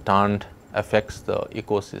 which in turn affects the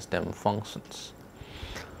ecosystem functions.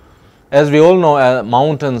 As we all know,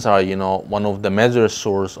 mountains are one of the major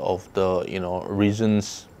source of the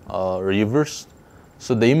region's rivers.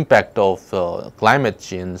 So the impact of climate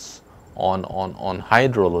change on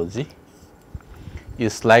hydrology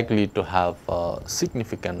is likely to have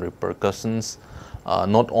significant repercussions,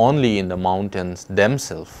 not only in the mountains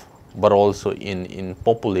themselves, but also in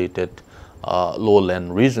populated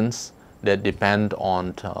lowland regions that depend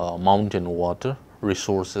on mountain water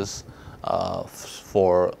resources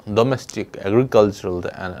for domestic agricultural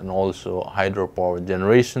and also hydropower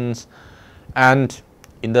generations and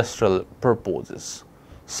industrial purposes.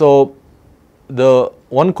 So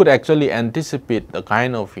one could actually anticipate the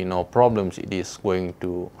kind of problems it is going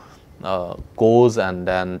to cause, and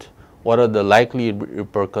then what are the likely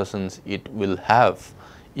repercussions it will have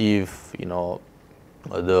if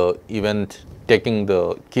the event, taking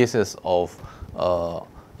the cases of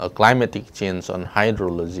climatic change on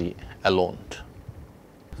hydrology alone.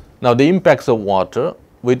 Now the impacts of water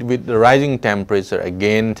with the rising temperature,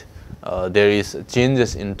 again there is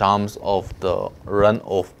changes in terms of the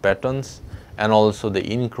runoff patterns, and also the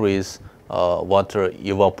increased water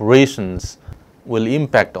evaporations will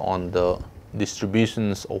impact on the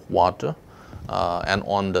distributions of water and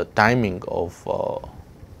on the timing of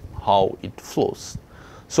how it flows.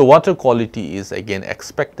 So water quality is again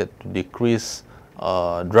expected to decrease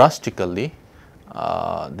drastically,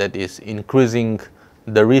 that is increasing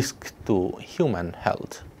the risk to human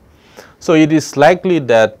health. So it is likely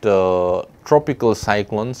that tropical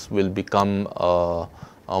cyclones will become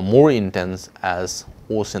more intense as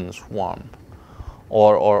oceans warm,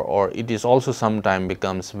 or it is also sometimes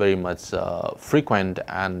becomes very much frequent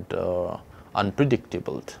and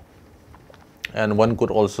unpredictable. And one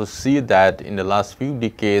could also see that in the last few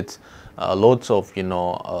decades, lots of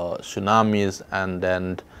tsunamis, and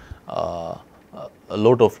then a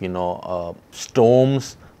lot of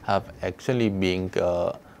storms have actually been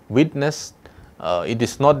witnessed. It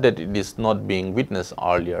is not that it is not being witnessed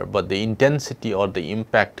earlier, but the intensity or the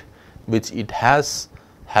impact which it has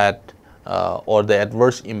had, or the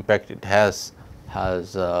adverse impact it has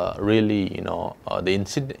really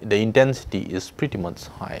the intensity is pretty much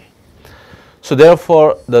high. So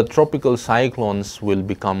therefore, the tropical cyclones will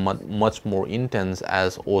become much more intense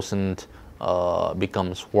as ocean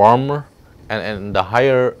becomes warmer, and the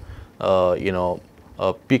higher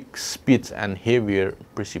peak speeds and heavier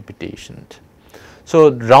precipitation.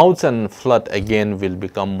 So droughts and flood again will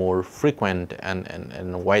become more frequent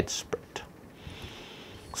and widespread.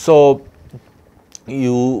 So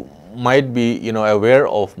you might be aware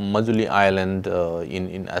of Majuli Island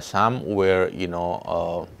in Assam, where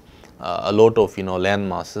a lot of land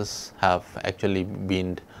masses have actually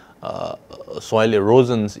been soil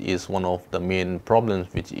erosions is one of the main problems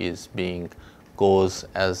which is being caused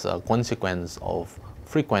as a consequence of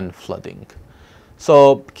frequent flooding.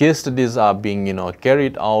 So case studies are being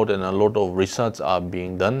carried out, and a lot of research are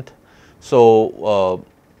being done. So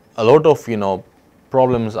a lot of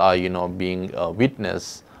problems are being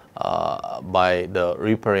witnessed by the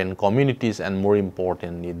riparian communities, and more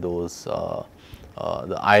importantly those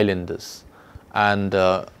the islanders, and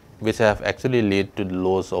which have actually led to the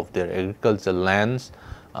loss of their agricultural lands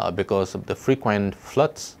because of the frequent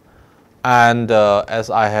floods. And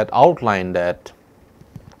as I had outlined, that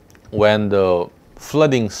when the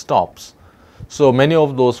flooding stops, so many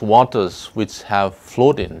of those waters which have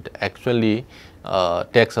flowed in actually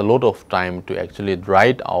takes a lot of time to actually dry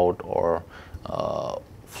it out or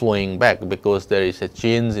flowing back, because there is a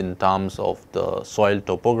change in terms of the soil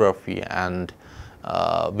topography, and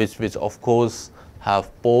which of course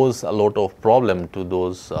have posed a lot of problem to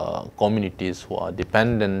those communities who are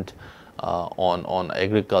dependent on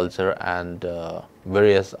agriculture and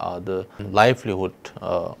various other livelihood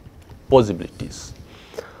possibilities.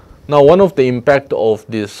 Now, one of the impact of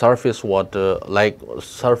this surface water, like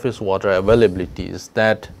surface water availability, is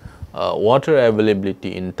that water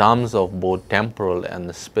availability in terms of both temporal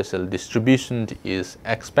and spatial distribution is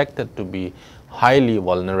expected to be highly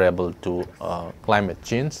vulnerable to climate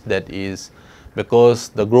change. That is because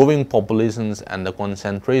the growing populations and the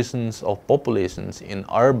concentrations of populations in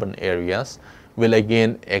urban areas will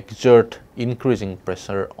again exert increasing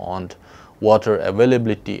pressure on water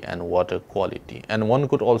availability and water quality. And one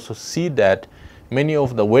could also see that many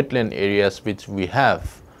of the wetland areas which we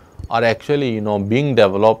have are actually being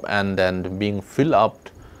developed and then being filled up,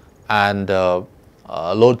 and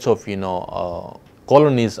loads of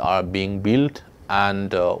colonies are being built.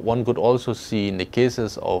 And one could also see in the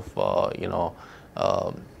cases of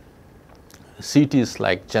cities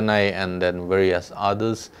like Chennai and then various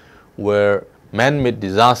others, where man-made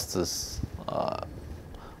disasters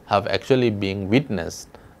have actually been witnessed,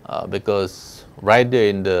 because right there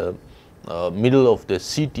in the middle of the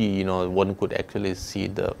city, one could actually see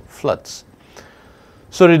the floods.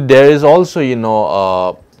 So there is also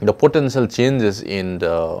the potential changes in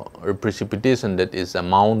the precipitation, that is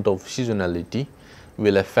amount of seasonality,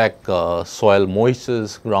 will affect soil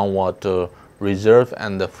moistures, groundwater reserve,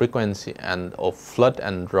 and the frequency and of flood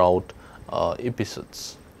and drought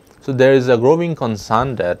episodes. So there is a growing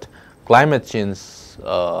concern that climate change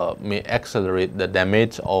may accelerate the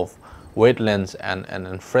damage of wetlands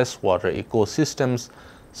and freshwater ecosystems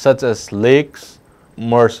such as lakes,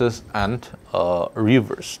 marshes, and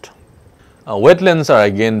rivers. Wetlands are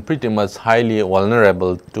again pretty much highly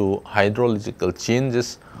vulnerable to hydrological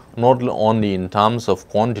changes, not only in terms of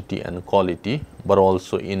quantity and quality, but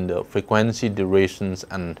also in the frequency, durations,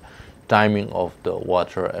 and timing of the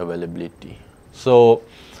water availability. So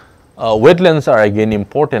wetlands are again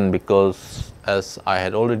important because, as I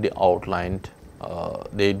had already outlined,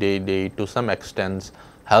 they to some extent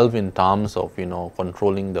help in terms of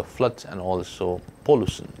controlling the floods and also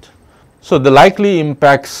pollution. So the likely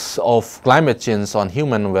impacts of climate change on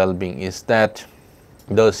human well-being is that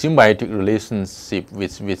the symbiotic relationship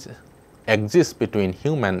which exists between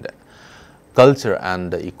human culture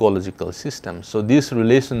and the ecological system. So this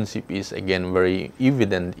relationship is again very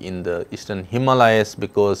evident in the eastern Himalayas,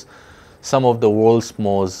 because some of the world's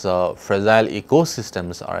most fragile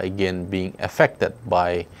ecosystems are again being affected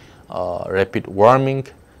by rapid warming,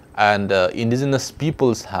 and indigenous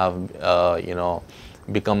peoples have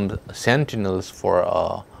become sentinels for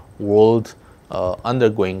a world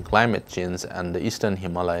undergoing climate change, and the eastern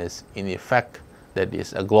Himalayas in effect, that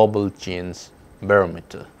is a global change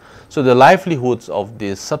barometer. So the livelihoods of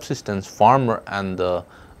the subsistence farmer and the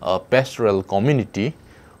pastoral community,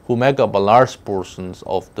 who make up a large portions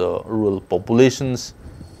of the rural populations,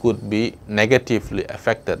 could be negatively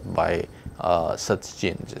affected by such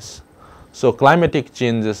changes. So climatic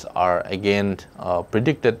changes are again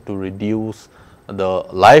predicted to reduce the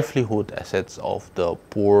livelihood assets of the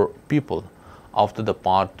poor people after the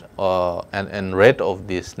part and rate of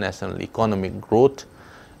this national economic growth,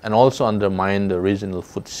 and also undermine the regional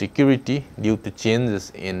food security due to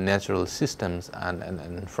changes in natural systems and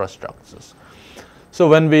infrastructures. So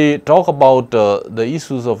when we talk about the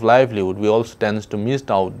issues of livelihood, we also tend to miss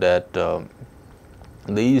out that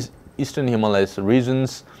the eastern Himalayas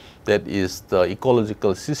regions, that is the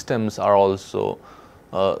ecological systems, are also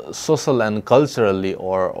social and culturally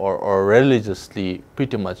or religiously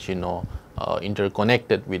pretty much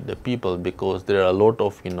interconnected with the people, because there are a lot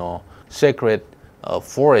of sacred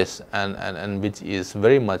forests and which is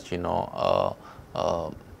very much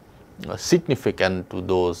significant to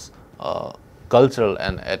those cultural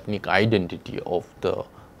and ethnic identity of the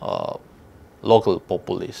local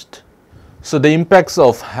population. So the impacts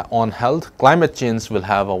on health, climate change will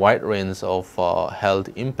have a wide range of health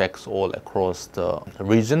impacts all across the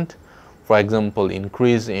region. For example,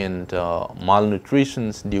 increase in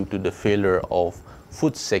malnutrition due to the failure of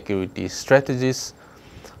food security strategies,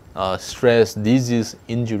 stress, disease,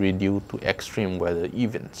 injury due to extreme weather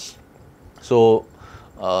events. So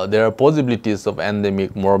there are possibilities of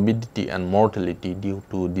endemic morbidity and mortality due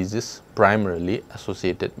to disease primarily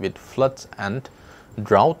associated with floods and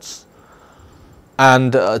droughts.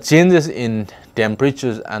 And changes in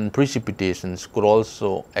temperatures and precipitations could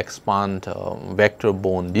also expand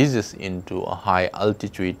vector-borne disease into high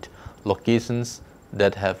altitude locations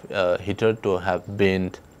that have hitherto have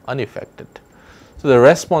been unaffected. So the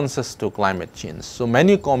responses to climate change. So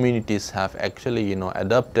many communities have actually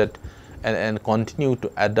adapted and continue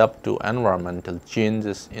to adapt to environmental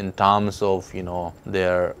changes in terms of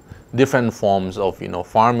their different forms of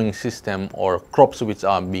farming system or crops which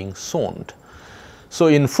are being sown. So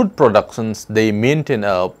in food productions, they maintain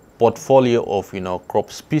a portfolio of crop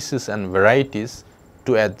species and varieties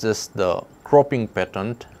to adjust the cropping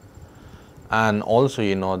pattern, and also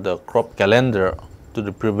the crop calendar to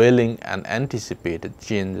the prevailing and anticipated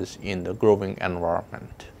changes in the growing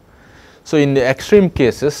environment. So in the extreme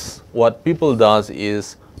cases, what people does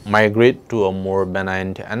is migrate to a more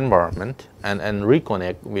benign environment and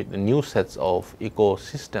reconnect with new sets of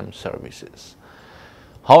ecosystem services.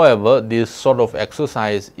 However, this sort of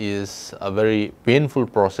exercise is a very painful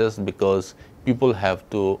process, because people have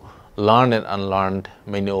to learned and unlearned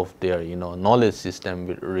many of their knowledge system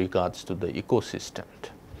with regards to the ecosystem.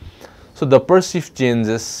 So the perceived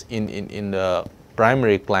changes in the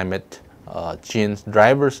primary climate change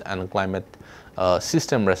drivers and climate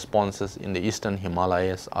system responses in the eastern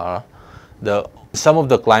Himalayas are some of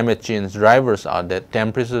the climate change drivers are that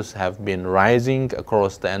temperatures have been rising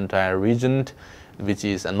across the entire region, which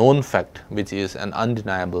is a known fact, which is an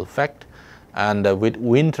undeniable fact, and with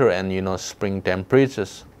winter and spring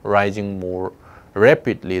temperatures rising more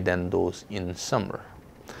rapidly than those in summer.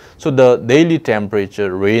 So the daily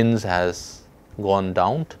temperature range has gone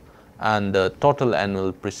down, and the total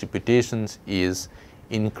annual precipitations is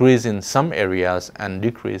increase in some areas and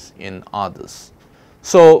decrease in others.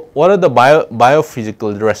 So what are the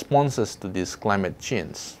biophysical responses to this climate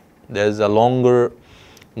change? There is a longer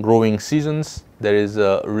growing seasons, there is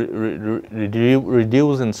a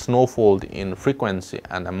reduce in snowfall in frequency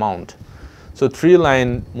and amount. So tree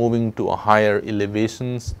line moving to a higher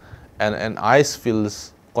elevations and ice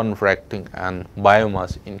fields contracting and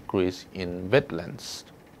biomass increase in wetlands.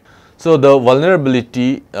 So the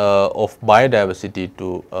vulnerability of biodiversity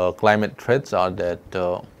to climate threats are that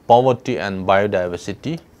poverty and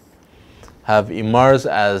biodiversity have emerged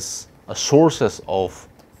as sources of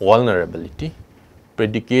vulnerability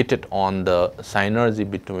predicated on the synergy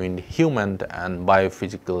between human and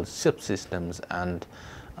biophysical subsystems and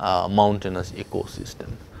mountainous ecosystem.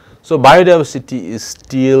 So biodiversity is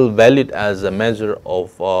still valid as a measure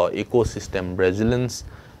of ecosystem resilience,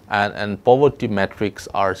 and poverty metrics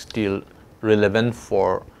are still relevant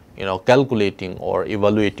for calculating or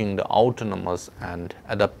evaluating the autonomous and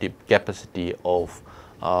adaptive capacity of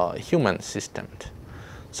human systems.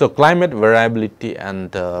 So climate variability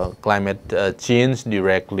and climate change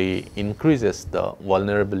directly increases the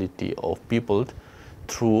vulnerability of people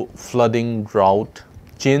through flooding, drought,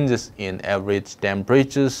 changes in average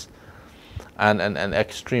temperatures, and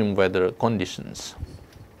extreme weather conditions.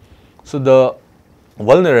 So the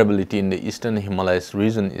vulnerability in the eastern Himalayas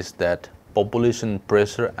region is that population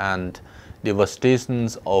pressure and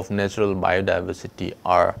devastations of natural biodiversity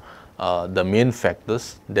are the main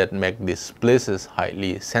factors that make these places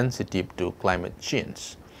highly sensitive to climate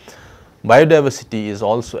change. Biodiversity is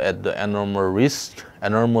also at the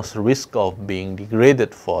enormous risk of being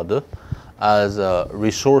degraded further as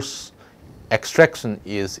resource extraction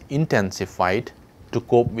is intensified to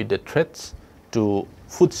cope with the threats to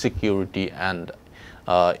food security and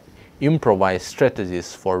improvise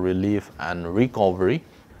strategies for relief and recovery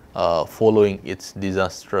following its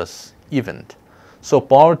disastrous event. So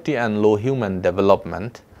poverty and low human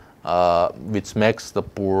development, which makes the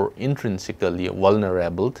poor intrinsically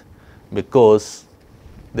vulnerable because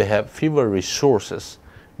they have fewer resources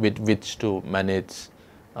with which to manage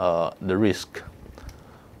the risk.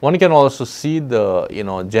 One can also see the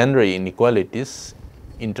gender inequalities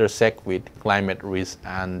intersect with climate risk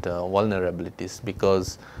and vulnerabilities,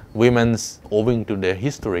 because women's, owing to their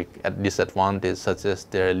historic disadvantage such as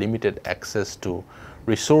their limited access to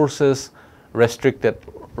resources, restricted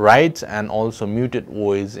rights, and also muted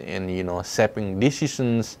voice in shaping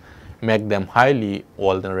decisions, make them highly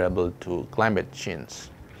vulnerable to climate change.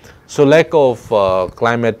 So lack of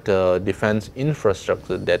climate defense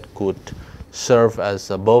infrastructure that could serve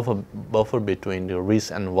as a buffer between the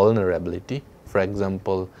risk and vulnerability, for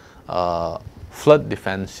example, flood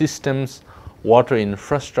defense systems, water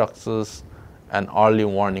infrastructures, and early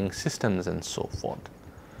warning systems, and so forth.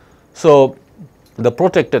 So the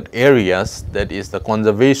protected areas, that is the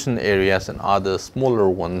conservation areas and other smaller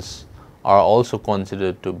ones, are also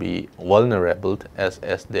considered to be vulnerable as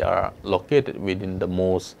they are located within the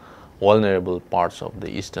most vulnerable parts of the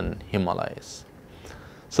eastern Himalayas.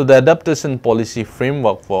 So the adaptation policy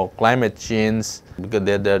framework for climate change, because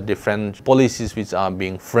there are different policies which are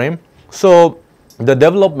being framed. So the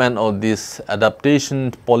development of this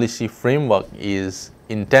adaptation policy framework is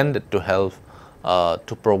intended to help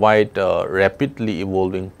to provide a rapidly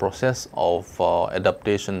evolving process of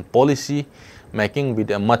adaptation policy making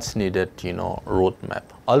with a much needed roadmap.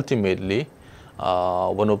 Ultimately,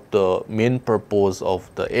 one of the main purpose of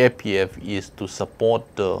the APF is to support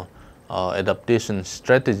the adaptation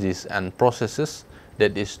strategies and processes,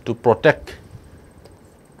 that is to protect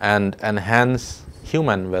and enhance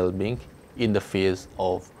human well-being in the face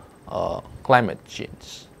of climate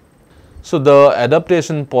change. So the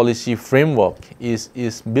adaptation policy framework is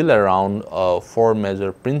built around four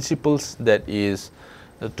major principles, that is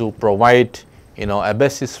to provide a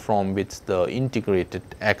basis from which the integrated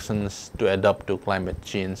actions to adapt to climate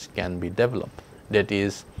change can be developed. That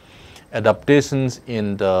is adaptations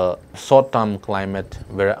in the short-term climate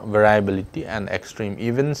variability and extreme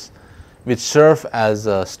events, which serve as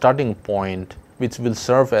a starting point, which will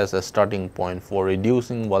serve as a starting point for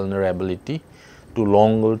reducing vulnerability to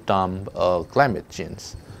longer term climate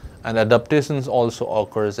change. And adaptations also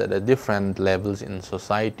occurs at a different levels in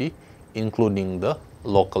society, including the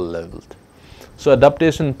local level. So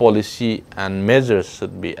adaptation policy and measures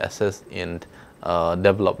should be assessed in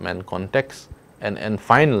development context. And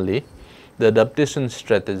finally, the adaptation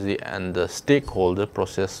strategy and the stakeholder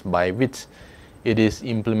process by which it is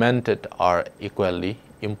implemented are equally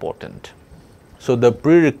important. So the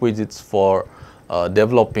prerequisites for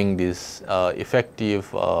developing these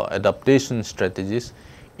effective adaptation strategies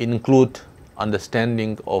include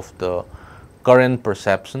understanding of the current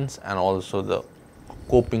perceptions and also the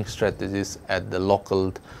coping strategies at the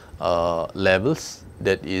local levels,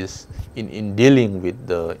 that is in dealing with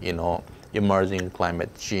the emerging climate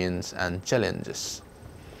change and challenges,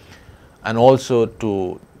 and also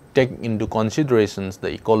to take into considerations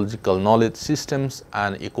the ecological knowledge systems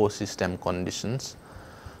and ecosystem conditions,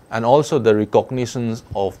 and also the recognitions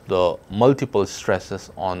of the multiple stresses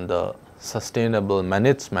on the sustainable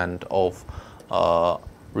management of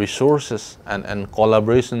resources and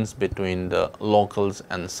collaborations between the locals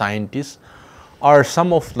and scientists are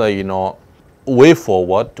some of the way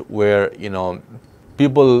forward where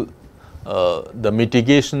people the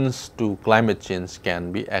mitigations to climate change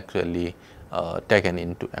can be actually taken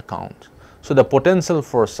into account. So the potential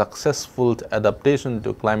for successful adaptation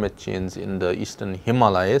to climate change in the eastern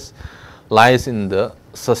Himalayas lies in the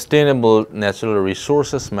sustainable natural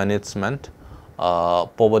resources management,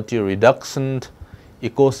 poverty reduction,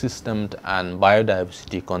 ecosystem and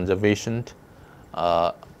biodiversity conservation,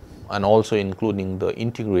 and also including the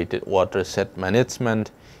integrated watershed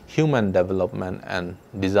management, human development and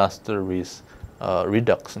disaster risk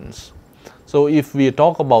reductions. So if we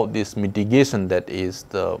talk about this mitigation, that is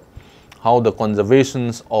how the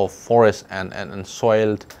conservations of forest and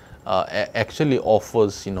soil actually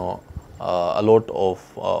offers a lot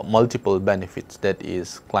of multiple benefits, that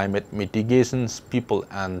is climate mitigations, people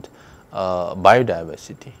and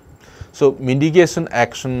biodiversity. So mitigation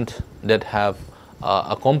actions that have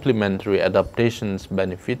a complementary adaptations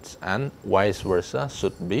benefits and vice versa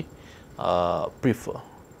should be preferred.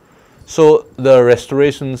 So the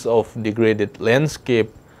restorations of degraded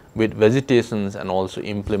landscape with vegetations and also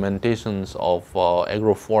implementations of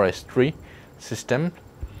agroforestry system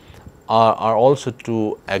are also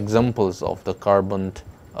two examples of the carbon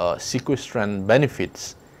sequestrant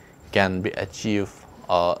benefits can be achieved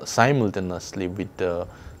simultaneously with the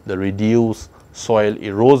reduced soil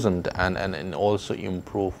erosion and also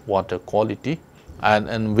improve water quality,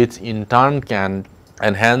 and which in turn can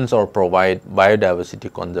enhance or provide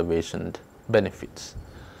biodiversity conservation benefits.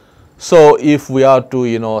 So if we are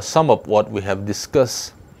to sum up what we have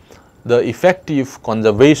discussed, the effective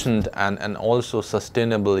conservation and also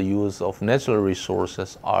sustainable use of natural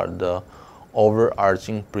resources are the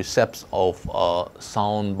overarching precepts of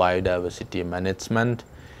sound biodiversity management,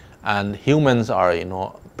 and humans are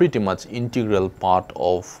pretty much integral part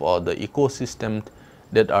of the ecosystem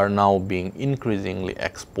that are now being increasingly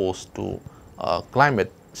exposed to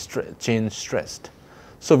climate change stress.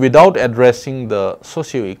 So without addressing the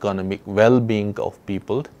socio-economic well-being of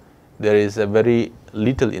people, there is a very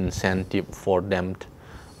little incentive for them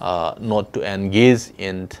not to engage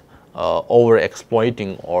in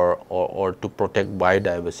over-exploiting or to protect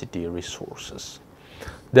biodiversity resources.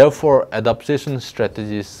 Therefore, adaptation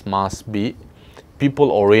strategies must be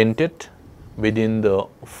people-oriented within the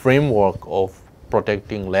framework of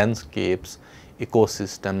protecting landscapes,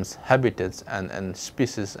 ecosystems, habitats and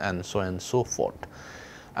species and so on and so forth.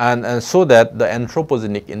 And so that the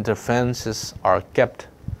anthropogenic interferences are kept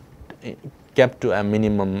to a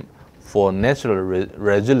minimum for natural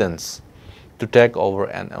resilience to take over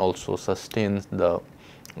and also sustain the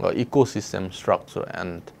ecosystem structure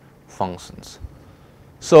and functions.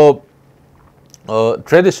 So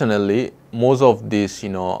traditionally, most of these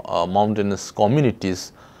mountainous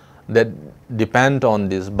communities that depend on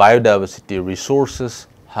these biodiversity resources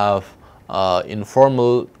have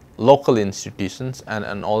informal local institutions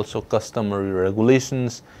and also customary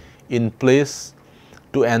regulations in place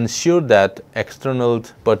to ensure that external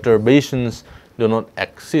perturbations do not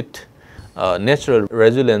exceed natural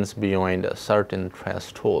resilience beyond a certain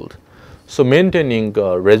threshold. So maintaining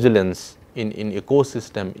resilience in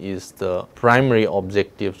ecosystem is the primary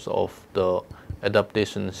objectives of the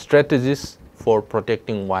adaptation strategies for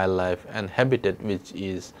protecting wildlife and habitat, which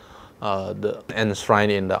is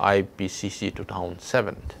enshrined in the IPCC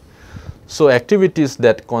 2007. So activities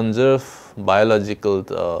that conserve biological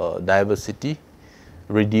diversity,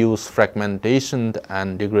 reduce fragmentation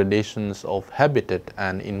and degradations of habitat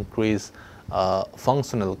and increase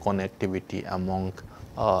functional connectivity among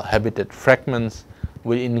habitat fragments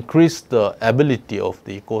will increase the ability of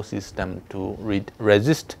the ecosystem to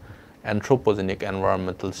resist anthropogenic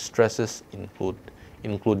environmental stresses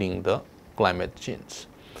including the climate change.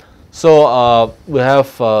 So we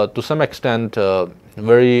have to some extent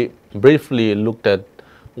very briefly looked at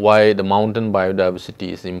why the mountain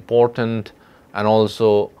biodiversity is important, and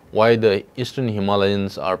also why the eastern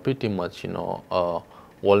Himalayas are pretty much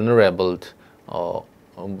vulnerable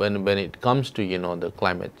when it comes to the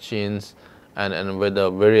climate change, and with the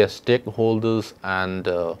various stakeholders, and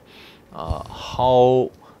how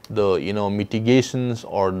the mitigations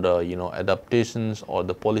or the adaptations or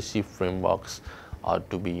the policy frameworks are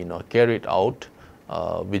to be carried out,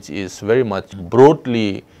 which is very much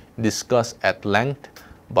broadly discussed at length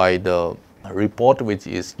by the report which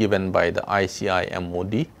is given by the ICI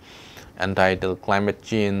MOD entitled Climate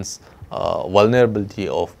Change Vulnerability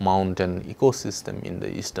of Mountain Ecosystem in the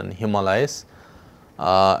Eastern Himalayas.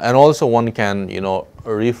 And also one can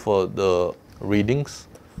refer the readings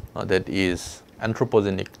that is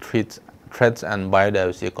Anthropogenic Threats and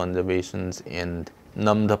Biodiversity Conservations in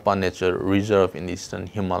Ngamjahao Nature Reserve in Eastern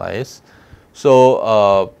Himalayas.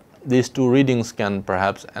 So these two readings can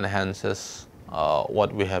perhaps enhance us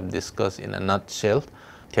what we have discussed in a nutshell.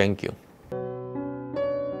 Thank you.